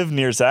don't live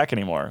near Zach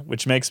anymore,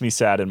 which makes me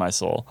sad in my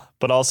soul,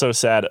 but also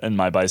sad in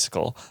my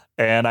bicycle.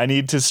 And I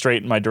need to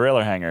straighten my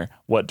derailleur hanger.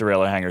 What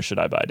derailleur hanger should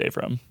I buy, Dave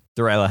Rum?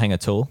 Derailleur hanger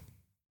tool.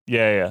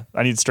 Yeah.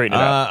 I need to straighten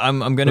it out. I'm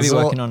going to be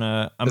working on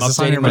I'm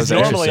updating my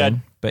Mosaic.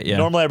 But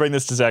Normally I bring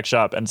this to Zach's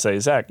shop and say,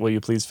 Zach, will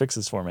you please fix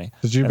this for me?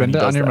 Did you bend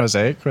it on your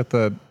Mosaic with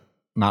the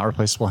not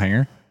replaceable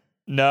hanger?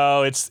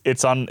 No, it's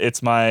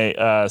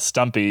my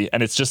Stumpy,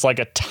 and it's just like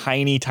a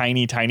tiny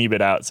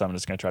bit out. So I'm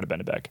just gonna try to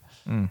bend it back.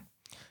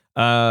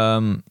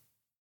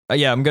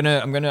 Yeah, I'm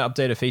gonna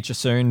update a feature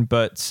soon,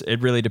 but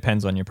it really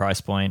depends on your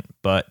price point.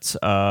 But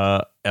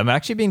I'm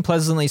actually being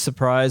pleasantly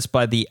surprised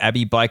by the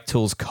Abbey Bike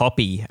Tools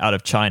copy out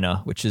of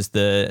China, which is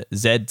the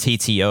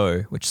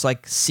ZTTO, which is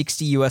like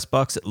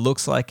 $60 It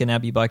looks like an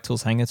Abbey Bike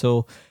Tools hanger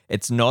tool.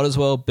 It's not as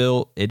well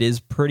built. It is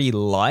pretty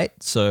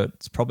light, so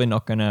it's probably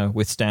not going to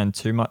withstand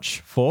too much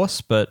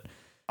force. But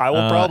I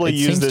will probably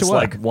use this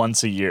like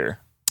once a year.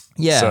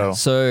 Yeah.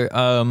 So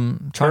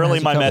currently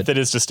my method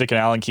is to stick an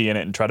Allen key in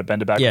it and try to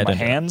bend it back with my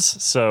hands.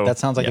 So that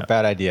sounds like a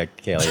bad idea,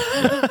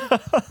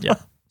 Kaylee. Yeah.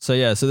 So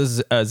this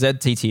is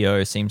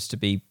ZTTO seems to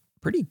be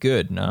pretty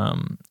good.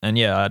 And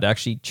yeah, I'd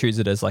actually choose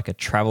it as like a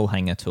travel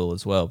hanger tool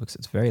as well because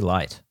it's very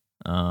light.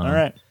 All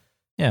right.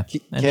 Yeah.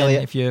 And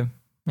Kaylee,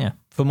 then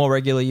for more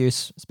regular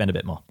use, spend a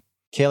bit more.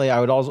 Kaylee, I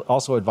would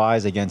also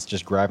advise against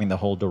just grabbing the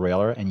whole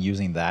derailleur and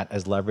using that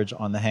as leverage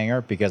on the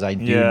hanger because I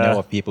do know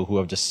of people who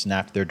have just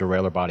snapped their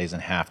derailleur bodies in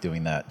half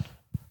doing that.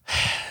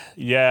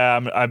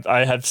 Yeah,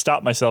 I have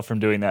stopped myself from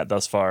doing that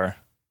thus far,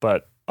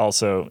 but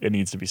also it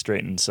needs to be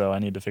straightened, so I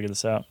need to figure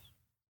this out.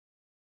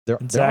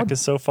 Zach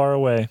is so far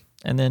away.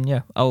 And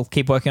then, I'll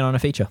keep working on a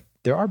feature.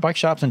 There are bike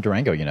shops in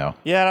Durango,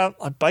 Yeah,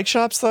 bike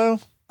shops, though?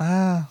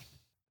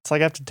 It's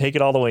like I have to take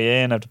it all the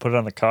way in. I have to put it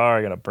on the car.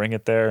 I got to bring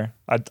it there.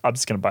 I'm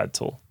just going to buy the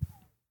tool.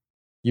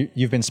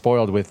 You've been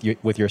spoiled with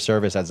your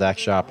service at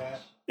Zach's shop.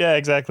 Yeah,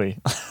 exactly.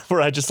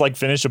 Where I just like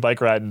finish a bike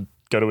ride and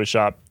go to his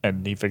shop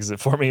and he fixes it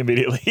for me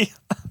immediately.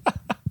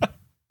 I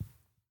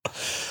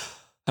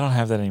don't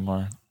have that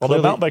anymore.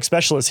 Although mountain bike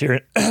specialist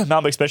here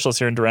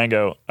in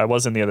Durango, I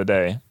was in the other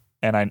day,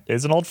 and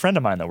is an old friend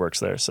of mine that works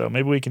there. So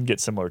maybe we can get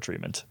similar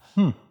treatment.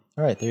 All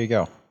right, there you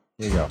go.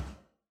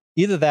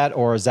 Either that,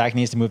 or Zach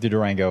needs to move to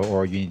Durango,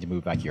 or you need to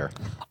move back here.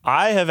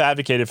 I have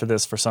advocated for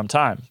this for some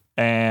time,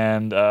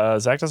 and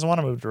Zach doesn't want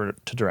to move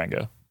to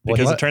Durango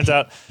because it turns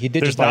out he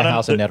did just buy a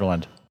house in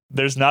Netherlands.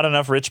 There's not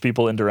enough rich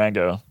people in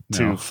Durango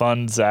to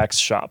fund Zach's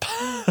shop,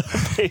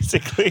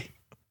 basically.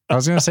 I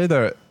was going to say,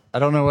 though, I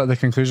don't know what the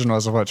conclusion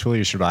was of what tool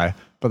you should buy,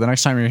 but the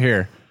next time you're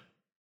here,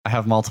 I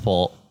have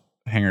multiple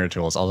hanger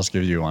tools. I'll just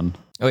give you one.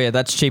 Oh, yeah,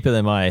 that's cheaper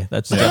than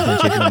that's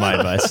definitely cheaper than my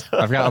advice.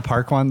 I've got a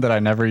park one that I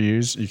never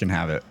use. You can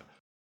have it.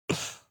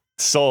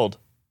 Sold.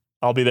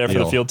 I'll be there for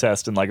the field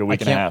test in like a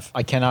week and a half.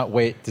 I cannot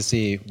wait to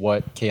see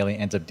what Kaylee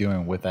ends up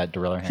doing with that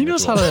derailleur hanger. He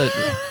knows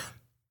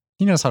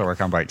how to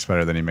work on bikes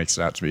better than he makes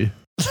it out to be.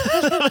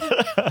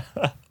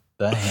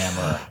 The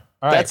hammer.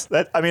 All right.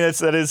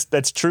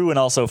 That's true and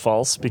also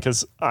false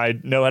because I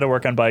know how to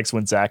work on bikes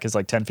when Zach is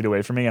like 10 feet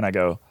away from me and I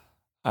go,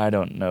 I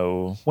don't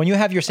know. When you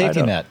have your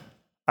safety net.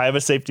 I have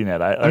a safety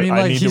net. I need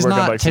to he's work on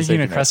not bikes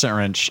taking a crescent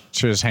wrench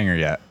to his hanger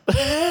yet.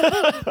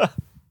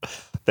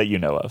 That you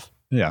know of.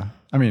 Yeah.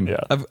 I mean, yeah.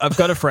 I've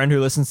got a friend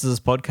who listens to this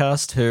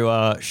podcast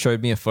who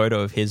showed me a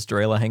photo of his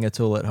derailleur hanger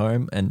tool at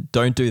home. And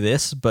don't do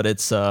this, but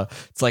it's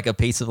like a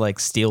piece of like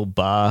steel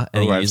bar,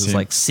 and he uses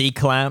like C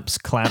clamps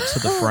for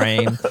the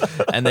frame,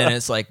 and then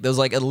it's like there's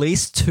like at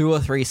least 2 or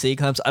 3 C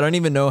clamps. I don't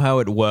even know how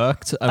it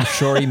worked. I'm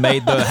sure he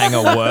made the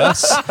hanger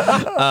worse.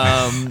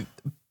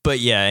 But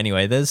yeah,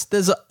 anyway, there's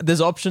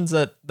options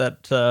that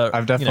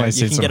I've definitely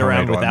seen you can some get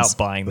around homemade without ones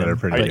buying that them. are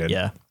pretty good.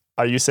 Yeah.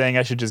 Are you saying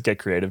I should just get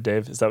creative,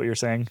 Dave? Is that what you're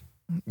saying?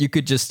 You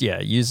could just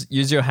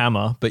use your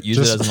hammer, but use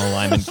it as an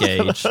alignment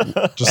gauge, and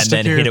stick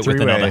then hit it with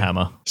another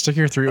hammer. Stick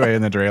your 3-way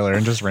in the derailleur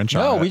and just wrench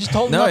on it. No, we just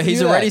told him not to he's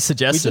do already that.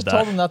 suggested We just that.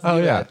 told him not to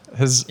do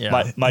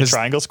that. My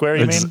triangle square,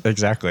 you mean?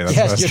 Exactly. That's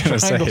what I was Yes, your going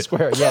to triangle say.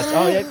 square. Yes.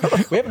 Oh,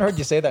 yeah. We haven't heard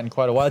you say that in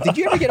quite a while. Did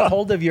you ever get a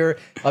hold of your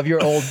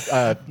old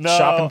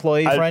shop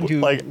employee friend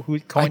who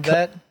coined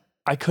that?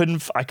 I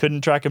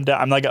couldn't track him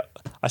down.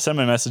 I sent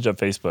him a message on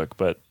Facebook,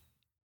 but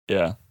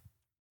Yeah.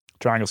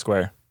 Triangle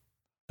square.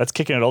 That's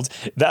kicking it old.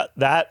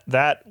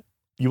 That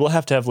you will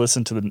have to have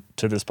listened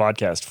to this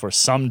podcast for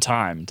some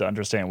time to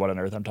understand what on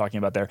earth I'm talking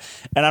about there.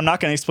 And I'm not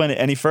going to explain it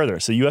any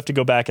further. So you have to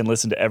go back and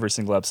listen to every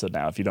single episode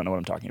now if you don't know what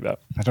I'm talking about.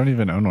 I don't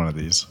even own one of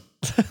these.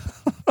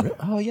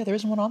 Oh yeah, there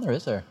isn't one on there,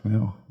 is there?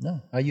 No. No.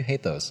 Oh, you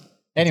hate those.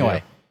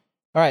 Anyway,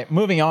 all right,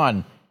 moving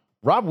on.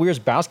 Rob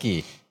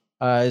Wiersbowski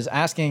is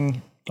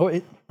asking.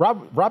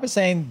 Rob is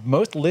saying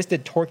most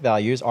listed torque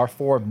values are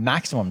for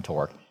maximum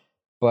torque,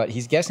 but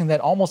he's guessing that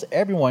almost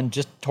everyone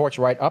just torques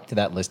right up to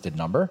that listed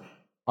number.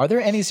 Are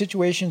there any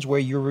situations where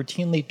you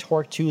routinely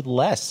torque to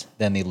less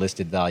than the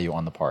listed value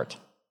on the part?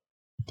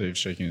 Dave's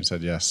shaking his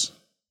head yes.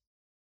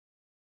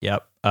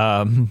 Yep.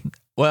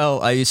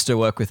 Well, I used to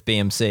work with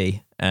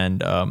BMC,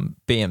 and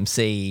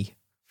BMC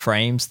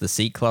frames the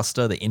seat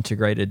cluster, the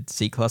integrated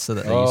seat cluster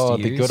that they used to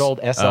use. The good old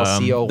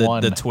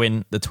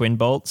SLC01. The twin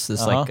bolts.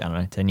 This like, I don't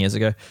know, 10 years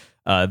ago.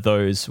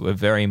 Those were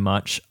very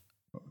much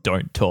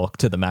don't torque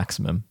to the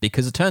maximum,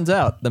 because it turns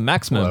out the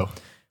maximum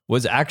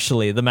was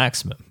actually the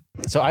maximum.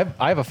 So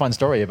I have a fun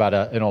story about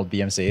an old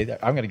BMC.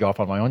 I'm going to go off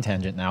on my own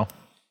tangent now.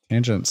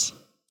 Tangents.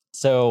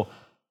 So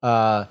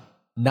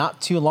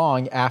not too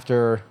long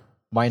after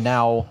my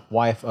now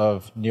wife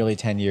of nearly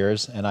 10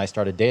 years and I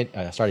started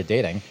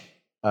dating,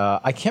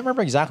 I can't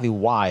remember exactly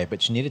why,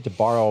 but she needed to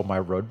borrow my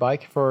road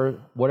bike for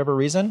whatever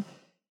reason.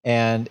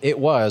 And it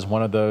was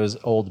one of those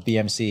old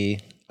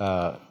BMC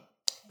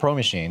Pro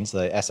machines,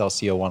 the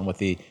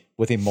SLC01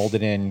 with the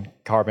molded in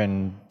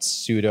carbon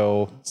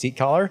pseudo seat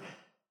collar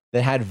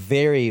that had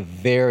very,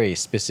 very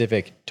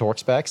specific torque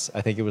specs.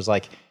 I think it was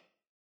like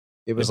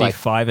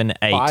 5 and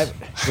 8.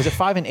 Was it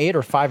 5 and 8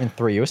 or 5 and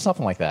 3? It was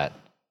something like that.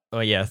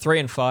 Oh yeah, 3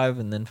 and 5,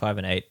 and then 5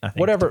 and 8. I think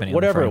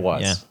Whatever it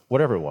was. Yeah.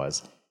 Whatever it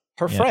was.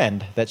 Her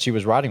friend that she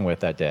was riding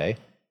with that day,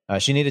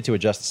 she needed to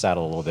adjust the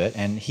saddle a little bit,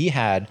 and he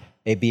had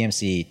a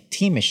BMC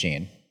T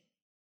machine,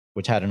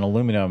 which had an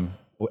aluminum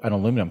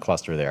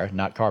cluster there,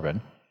 not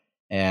carbon.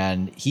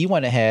 And he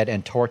went ahead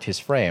and torqued his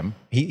frame.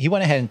 He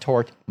went ahead and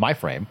torqued my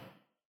frame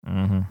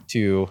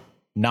to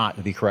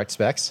not the correct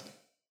specs,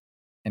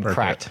 and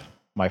cracked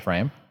my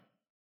frame.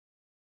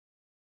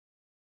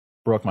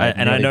 Broke my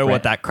and I know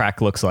what that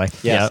crack looks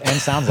like. Yes, and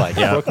sounds like.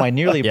 Broke my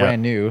nearly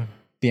brand new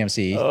BMC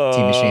T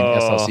Machine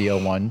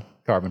SLC01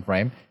 carbon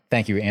frame.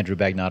 Thank you, Andrew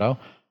Bagnotto.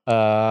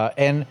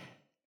 And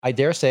I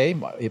dare say,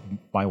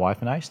 my wife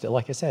and I still,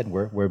 like I said,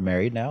 we're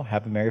married now.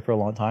 Have been married for a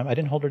long time. I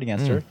didn't hold it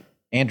against her.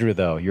 Andrew,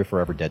 though, you're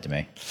forever dead to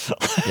me.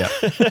 Yeah.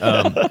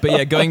 But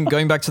yeah,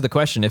 going back to the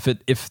question, if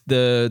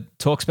the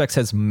torque specs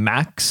has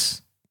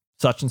max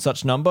such and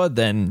such number,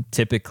 then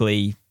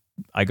typically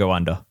I go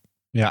under.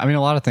 Yeah, I mean,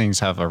 a lot of things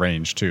have a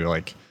range too.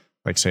 Like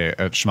say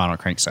a Shimano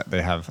crankset,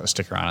 they have a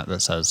sticker on it that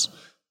says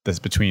this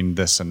between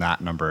this and that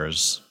number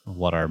is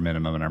what our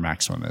minimum and our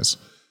maximum is.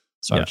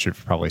 So I would shoot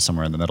for probably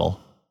somewhere in the middle.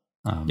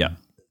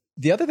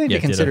 The other thing to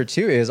consider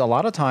too is a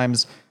lot of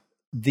times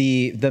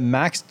the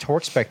max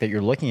torque spec that you're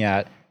looking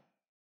at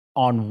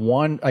on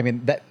one, I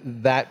mean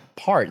that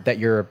part that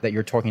you're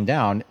torquing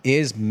down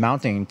is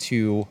mounting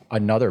to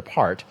another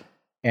part,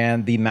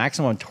 and the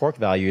maximum torque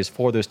values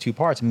for those two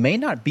parts may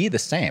not be the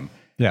same.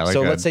 Yeah. Like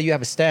so let's say you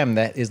have a stem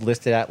that is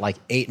listed at like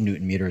 8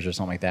 Newton meters or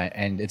something like that,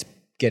 and it's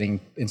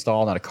getting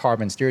installed on a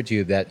carbon steer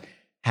tube that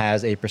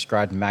has a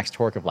prescribed max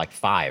torque of like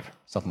 5,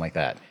 something like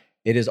that.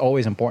 It is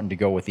always important to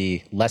go with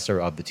the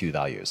lesser of the two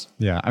values.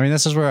 Yeah. I mean,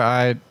 this is where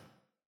I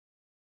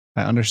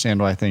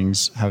understand why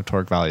things have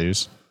torque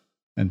values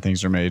and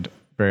things are made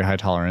very high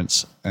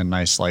tolerance and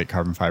nice light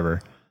carbon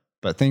fiber.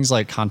 But things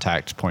like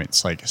contact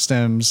points, like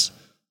stems,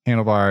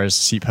 handlebars,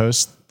 seat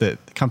posts,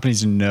 that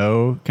companies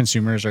know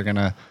consumers are going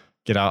to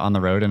get out on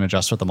the road and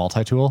adjust with the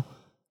multi-tool,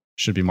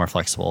 should be more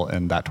flexible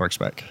in that torque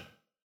spec.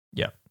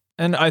 Yeah.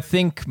 And I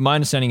think my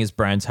understanding is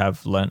brands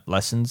have learnt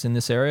lessons in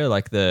this area,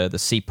 like the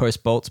seat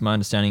post bolts. My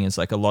understanding is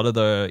like a lot of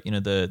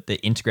the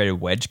integrated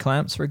wedge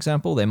clamps, for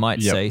example, they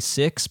might say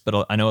 6,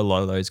 but I know a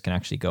lot of those can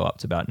actually go up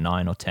to about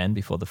 9 or 10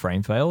 before the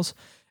frame fails.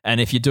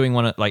 And if you're doing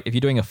if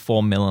you're doing a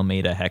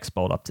 4mm hex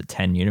bolt up to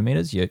 10 Newton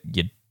meters, you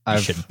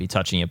shouldn't be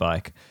touching your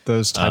bike.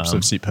 Those types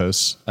of seat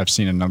posts, I've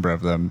seen a number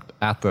of them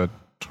at the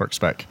torque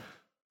spec.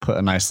 Put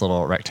a nice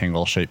little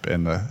rectangle shape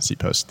in the seat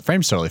post. The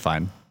frame's totally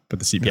fine, but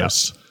the seat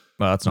posts,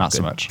 well, that's not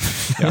so much.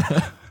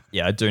 Yeah.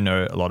 Yeah, I do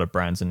know a lot of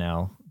brands are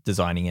now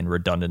designing in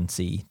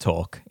redundancy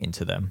torque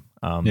into them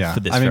for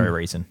this very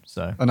reason.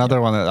 So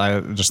another one that I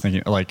was just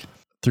thinking, like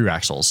through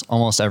axles.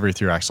 Almost every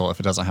through axle, if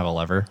it doesn't have a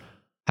lever,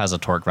 has a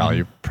torque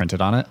value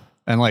printed on it.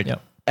 And like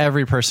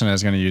every person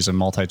is going to use a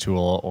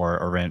multi-tool or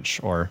a wrench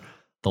or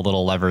the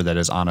little lever that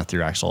is on a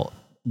through axle.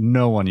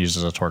 No one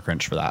uses a torque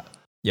wrench for that.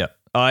 Yeah.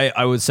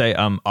 I would say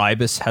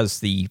Ibis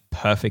has the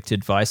perfect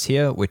advice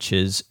here, which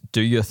is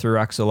do your through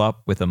axle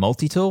up with a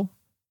multi-tool,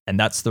 and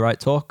that's the right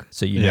torque.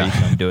 So you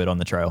can do it on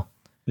the trail.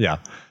 Yeah,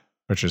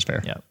 which is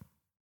fair. Yeah.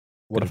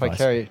 What if I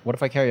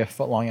carry a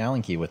foot-long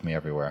Allen key with me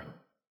everywhere?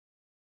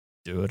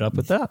 Do it up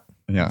with that.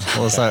 Yeah.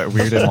 Well, is that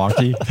weird and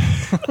wonky?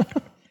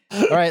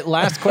 All right,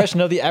 last question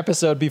of the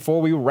episode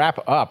before we wrap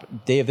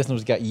up. Dave, this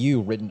one's got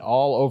you written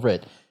all over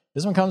it.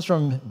 This one comes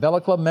from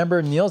Vela Club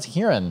member Niels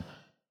Heeren.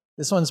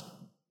 This one's,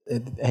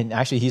 and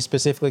actually he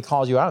specifically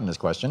calls you out in this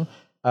question.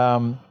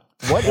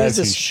 What As is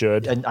this? he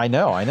should. And I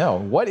know.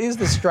 What is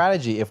the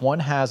strategy if one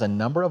has a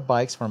number of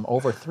bikes from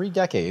over 3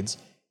 decades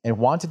and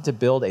wanted to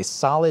build a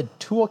solid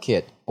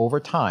toolkit over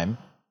time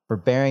for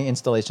bearing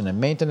installation and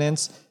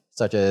maintenance,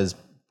 such as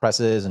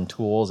presses and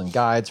tools and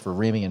guides for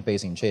reaming and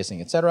facing and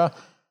chasing, etc.?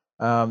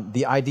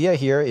 The idea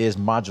here is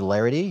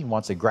modularity. He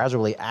wants to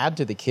gradually add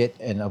to the kit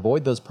and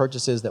avoid those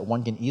purchases that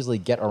one can easily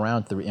get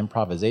around through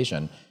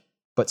improvisation,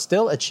 but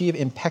still achieve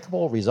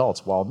impeccable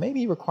results while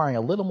maybe requiring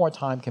a little more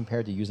time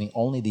compared to using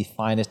only the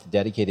finest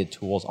dedicated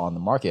tools on the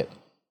market.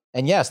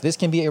 And yes, this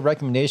can be a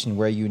recommendation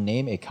where you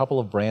name a couple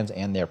of brands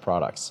and their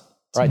products.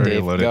 All right, Very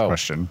Dave, loaded go.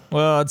 question.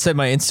 Well, I'd say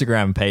my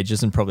Instagram page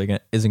isn't going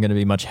to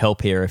be much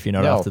help here if you're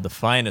not No. after the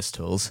finest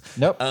tools.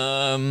 Nope.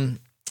 Yeah,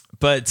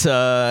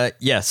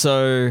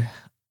 so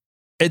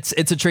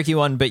it's a tricky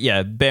one, but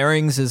yeah,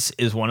 bearings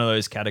is one of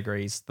those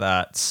categories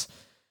that,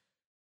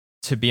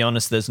 to be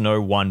honest, there's no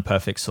one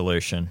perfect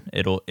solution.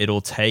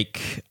 It'll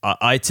take.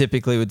 I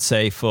typically would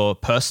say for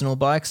personal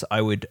bikes,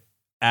 I would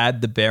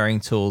add the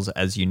bearing tools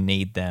as you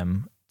need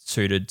them,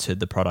 suited to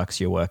the products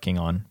you're working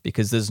on,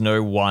 because there's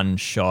no one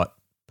shot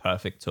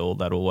perfect tool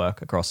that'll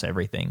work across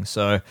everything.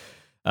 So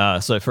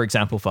for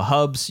example, for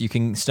hubs, you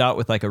can start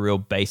with like a real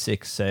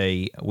basic,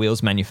 say,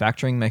 Wheels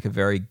Manufacturing make a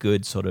very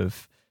good sort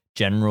of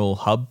general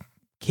hub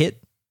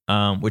kit,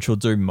 which will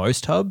do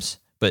most hubs,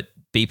 but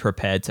be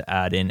prepared to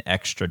add in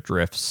extra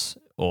drifts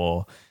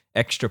or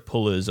extra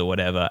pullers or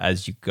whatever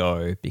as you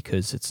go,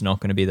 because it's not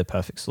going to be the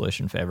perfect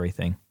solution for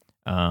everything.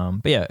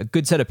 But yeah, a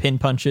good set of pin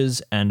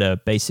punches and a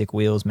basic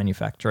Wheels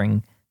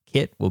Manufacturing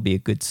kit will be a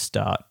good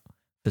start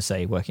for,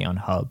 say, working on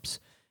hubs,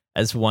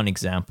 as one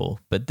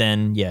example. But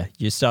then, yeah,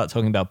 you start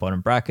talking about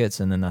bottom brackets,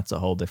 and then that's a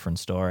whole different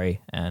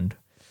story. And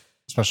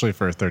Especially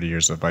for 30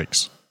 years of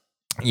bikes.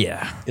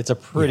 yeah, It's a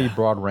pretty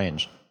broad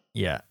range.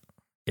 yeah.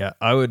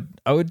 I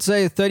would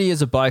say 30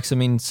 years of bikes. I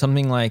mean,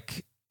 something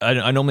like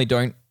I normally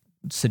don't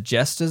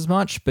suggest as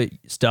much, but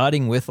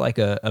starting with like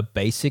a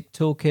basic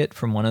toolkit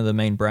from one of the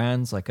main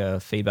brands, like a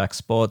Feedback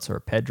Sports or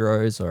a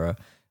Pedro's or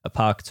a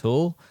Park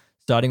Tool,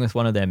 starting with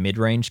one of their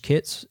mid-range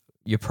kits,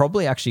 you're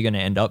probably actually going to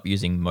end up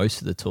using most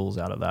of the tools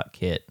out of that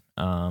kit.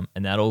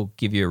 And that'll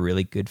give you a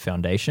really good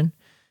foundation.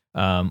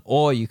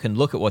 Or you can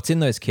look at what's in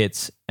those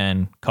kits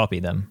and copy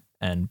them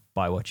and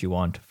buy what you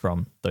want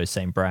from those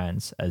same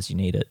brands as you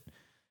need it.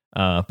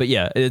 But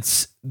yeah,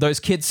 those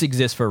kits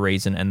exist for a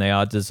reason, and they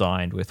are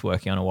designed with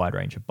working on a wide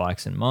range of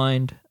bikes in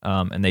mind.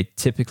 And they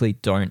typically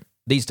don't,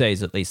 these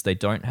days at least, they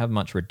don't have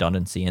much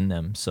redundancy in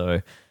them.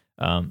 So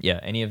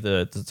any of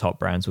the top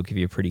brands will give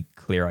you a pretty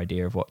clear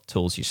idea of what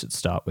tools you should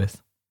start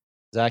with.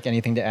 Zach,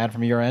 anything to add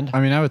from your end?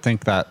 I mean, I would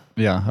think that,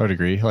 yeah, I would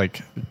agree.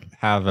 Like,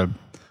 have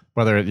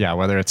whether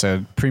it's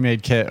a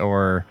pre-made kit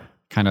or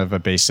kind of a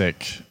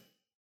basic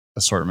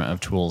assortment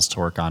of tools to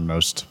work on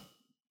most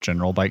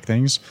general bike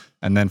things.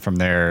 And then from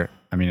there,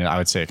 I mean, I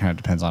would say it kind of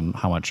depends on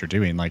how much you're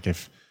doing. Like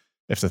if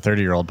the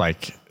 30-year-old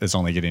bike is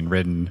only getting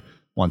ridden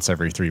once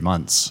every 3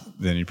 months,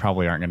 then you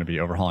probably aren't going to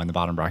be overhauling the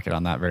bottom bracket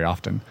on that very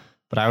often.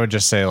 But I would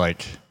just say,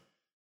 like,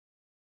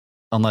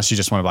 unless you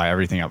just want to buy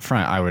everything up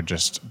front, I would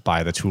just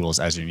buy the tools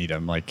as you need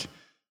them. Like,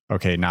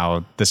 okay,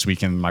 now this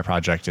weekend my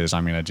project is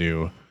I'm going to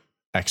do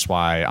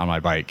XY on my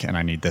bike and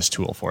I need this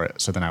tool for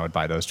it. So then I would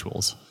buy those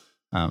tools.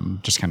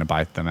 Just kind of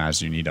buy them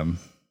as you need them.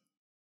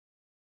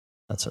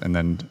 And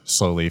then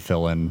slowly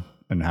fill in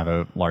and have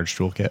a large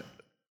toolkit.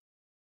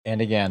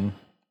 And again,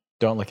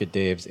 don't look at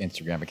Dave's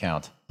Instagram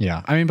account.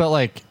 Yeah. I mean, but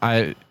like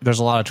there's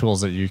a lot of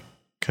tools that you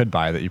could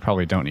buy that you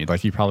probably don't need.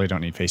 Like you probably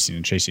don't need facing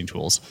and chasing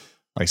tools.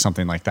 Like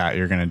something like that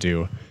you're going to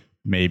do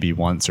maybe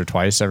once or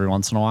twice every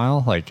once in a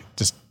while. Like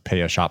just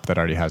pay a shop that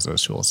already has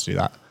those tools to do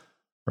that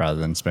rather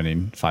than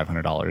spending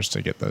 $500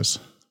 to get those.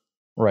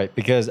 Right,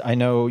 because I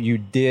know you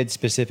did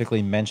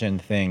specifically mention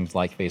things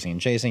like facing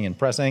and chasing and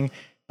pressing.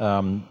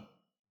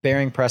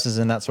 Bearing presses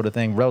and that sort of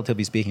thing,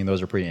 relatively speaking,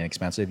 those are pretty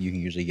inexpensive. You can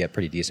usually get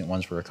pretty decent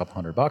ones for a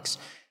couple $100.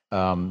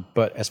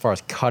 But as far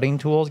as cutting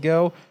tools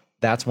go,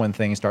 that's when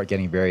things start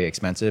getting very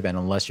expensive. And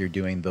unless you're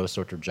doing those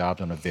sorts of jobs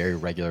on a very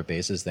regular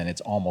basis, then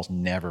it's almost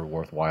never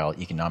worthwhile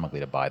economically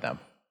to buy them.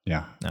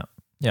 Yeah. No.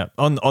 Yeah.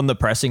 On the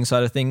pressing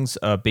side of things,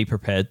 be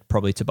prepared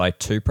probably to buy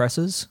 2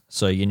 presses.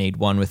 So you need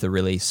one with a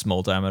really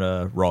small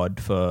diameter rod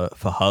for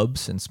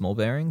hubs and small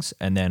bearings,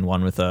 and then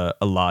one with a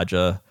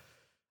larger,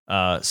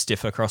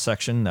 stiffer cross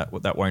section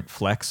that won't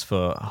flex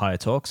for higher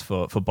torques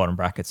for bottom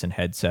brackets and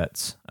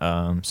headsets.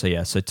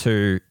 So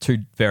two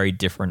very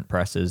different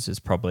presses is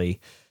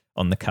probably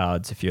on the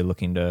cards if you're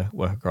looking to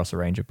work across a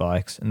range of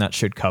bikes, and that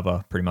should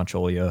cover pretty much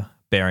all your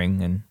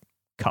bearing and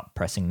cup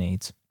pressing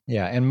needs.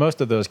 Yeah, and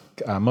most of those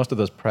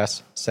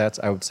press sets,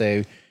 I would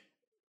say,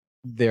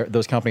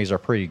 those companies are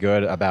pretty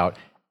good about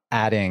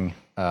adding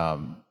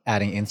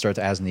inserts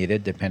as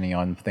needed, depending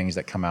on things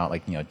that come out,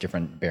 like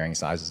different bearing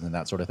sizes and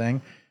that sort of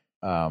thing.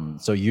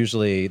 So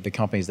usually the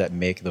companies that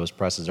make those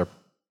presses are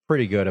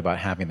pretty good about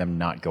having them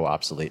not go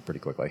obsolete pretty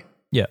quickly.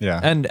 Yeah. Yeah.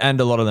 And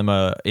a lot of them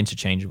are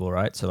interchangeable,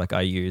 right? So like I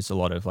use a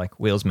lot of like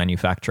Wheels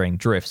Manufacturing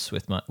drifts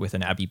with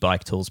an Abbey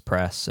Bike Tools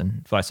press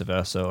and vice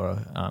versa. Or,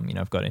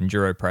 I've got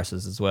enduro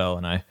presses as well.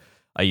 And I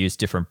use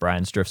different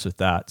brands drifts with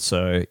that.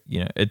 So,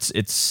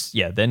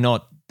 they're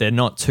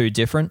not too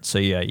different. So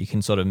yeah, you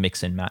can sort of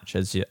mix and match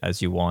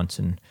as you want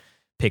and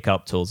pick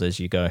up tools as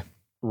you go.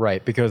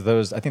 Right, because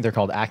those, I think they're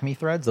called Acme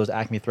threads. Those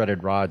Acme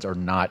threaded rods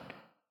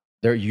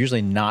they're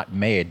usually not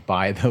made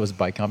by those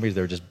bike companies.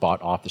 They're just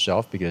bought off the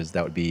shelf because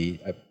that would be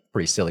a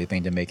pretty silly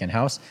thing to make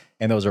in-house.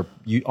 And those are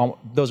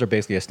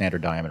basically a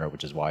standard diameter,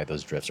 which is why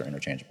those drifts are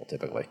interchangeable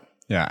typically.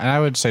 Yeah, and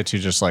I would say too,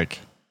 just like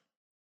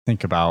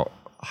think about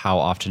how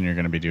often you're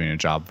going to be doing a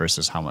job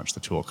versus how much the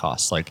tool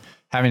costs. Like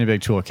having a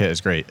big toolkit is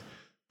great,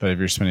 but if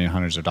you're spending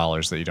hundreds of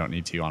dollars that you don't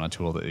need to on a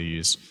tool that you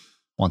use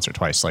once or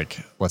twice, like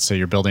let's say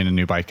you're building a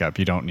new bike up,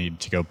 you don't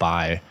need to go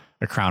buy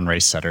a crown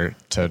race setter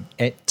to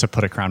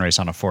put a crown race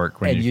on a fork.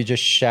 You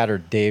just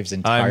shattered Dave's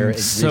entire I'm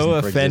so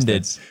reason for offended.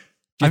 existence.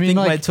 Do you think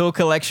my tool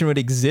collection would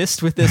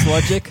exist with this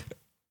logic?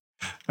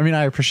 I mean,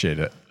 I appreciate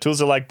it.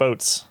 Tools are like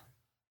boats.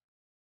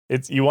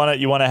 You want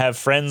to have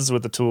friends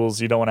with the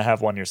tools. You don't want to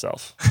have one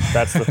yourself.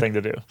 That's the thing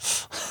to do.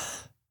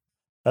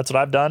 That's what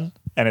I've done,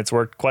 and it's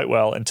worked quite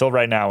well until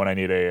right now when I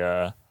need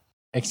a.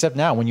 Except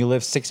now, when you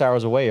live 6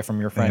 hours away from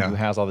your friend who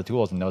has all the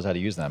tools and knows how to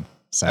use them.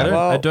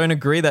 I don't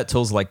agree that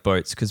tools like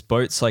boats, because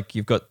boats, like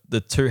you've got the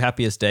two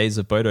happiest days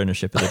of boat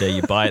ownership are the day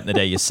you buy it and the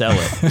day you sell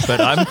it. But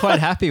I'm quite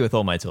happy with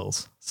all my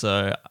tools.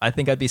 So I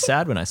think I'd be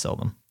sad when I sell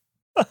them.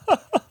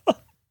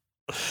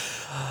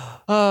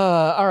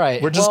 All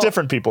right. We're just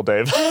different people,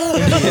 Dave.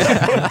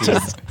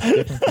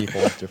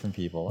 Different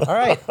people. All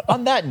right.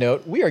 On that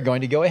note, we are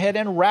going to go ahead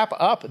and wrap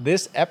up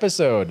this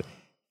episode.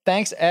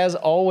 Thanks, as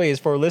always,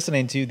 for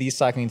listening to the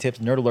Cycling Tips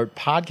Nerd Alert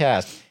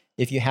podcast.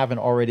 If you haven't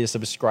already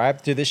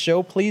subscribed to this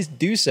show, please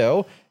do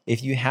so.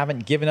 If you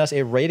haven't given us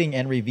a rating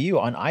and review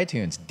on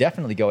iTunes,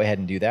 definitely go ahead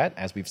and do that.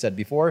 As we've said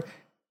before,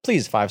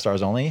 please 5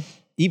 stars only,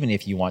 even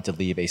if you want to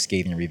leave a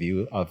scathing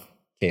review of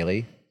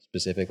Kaylee,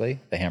 specifically,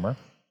 the hammer.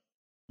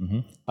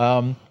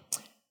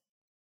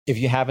 If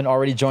you haven't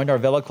already joined our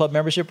Velo Club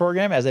membership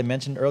program, as I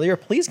mentioned earlier,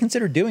 please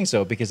consider doing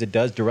so because it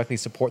does directly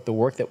support the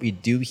work that we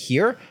do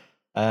here.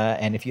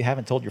 And if you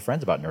haven't told your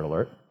friends about Nerd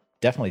Alert,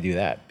 definitely do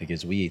that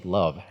because we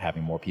love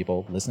having more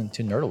people listen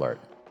to Nerd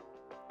Alert.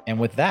 And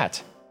with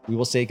that, we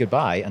will say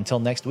goodbye until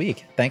next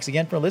week. Thanks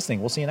again for listening.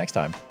 We'll see you next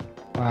time.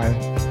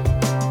 Bye.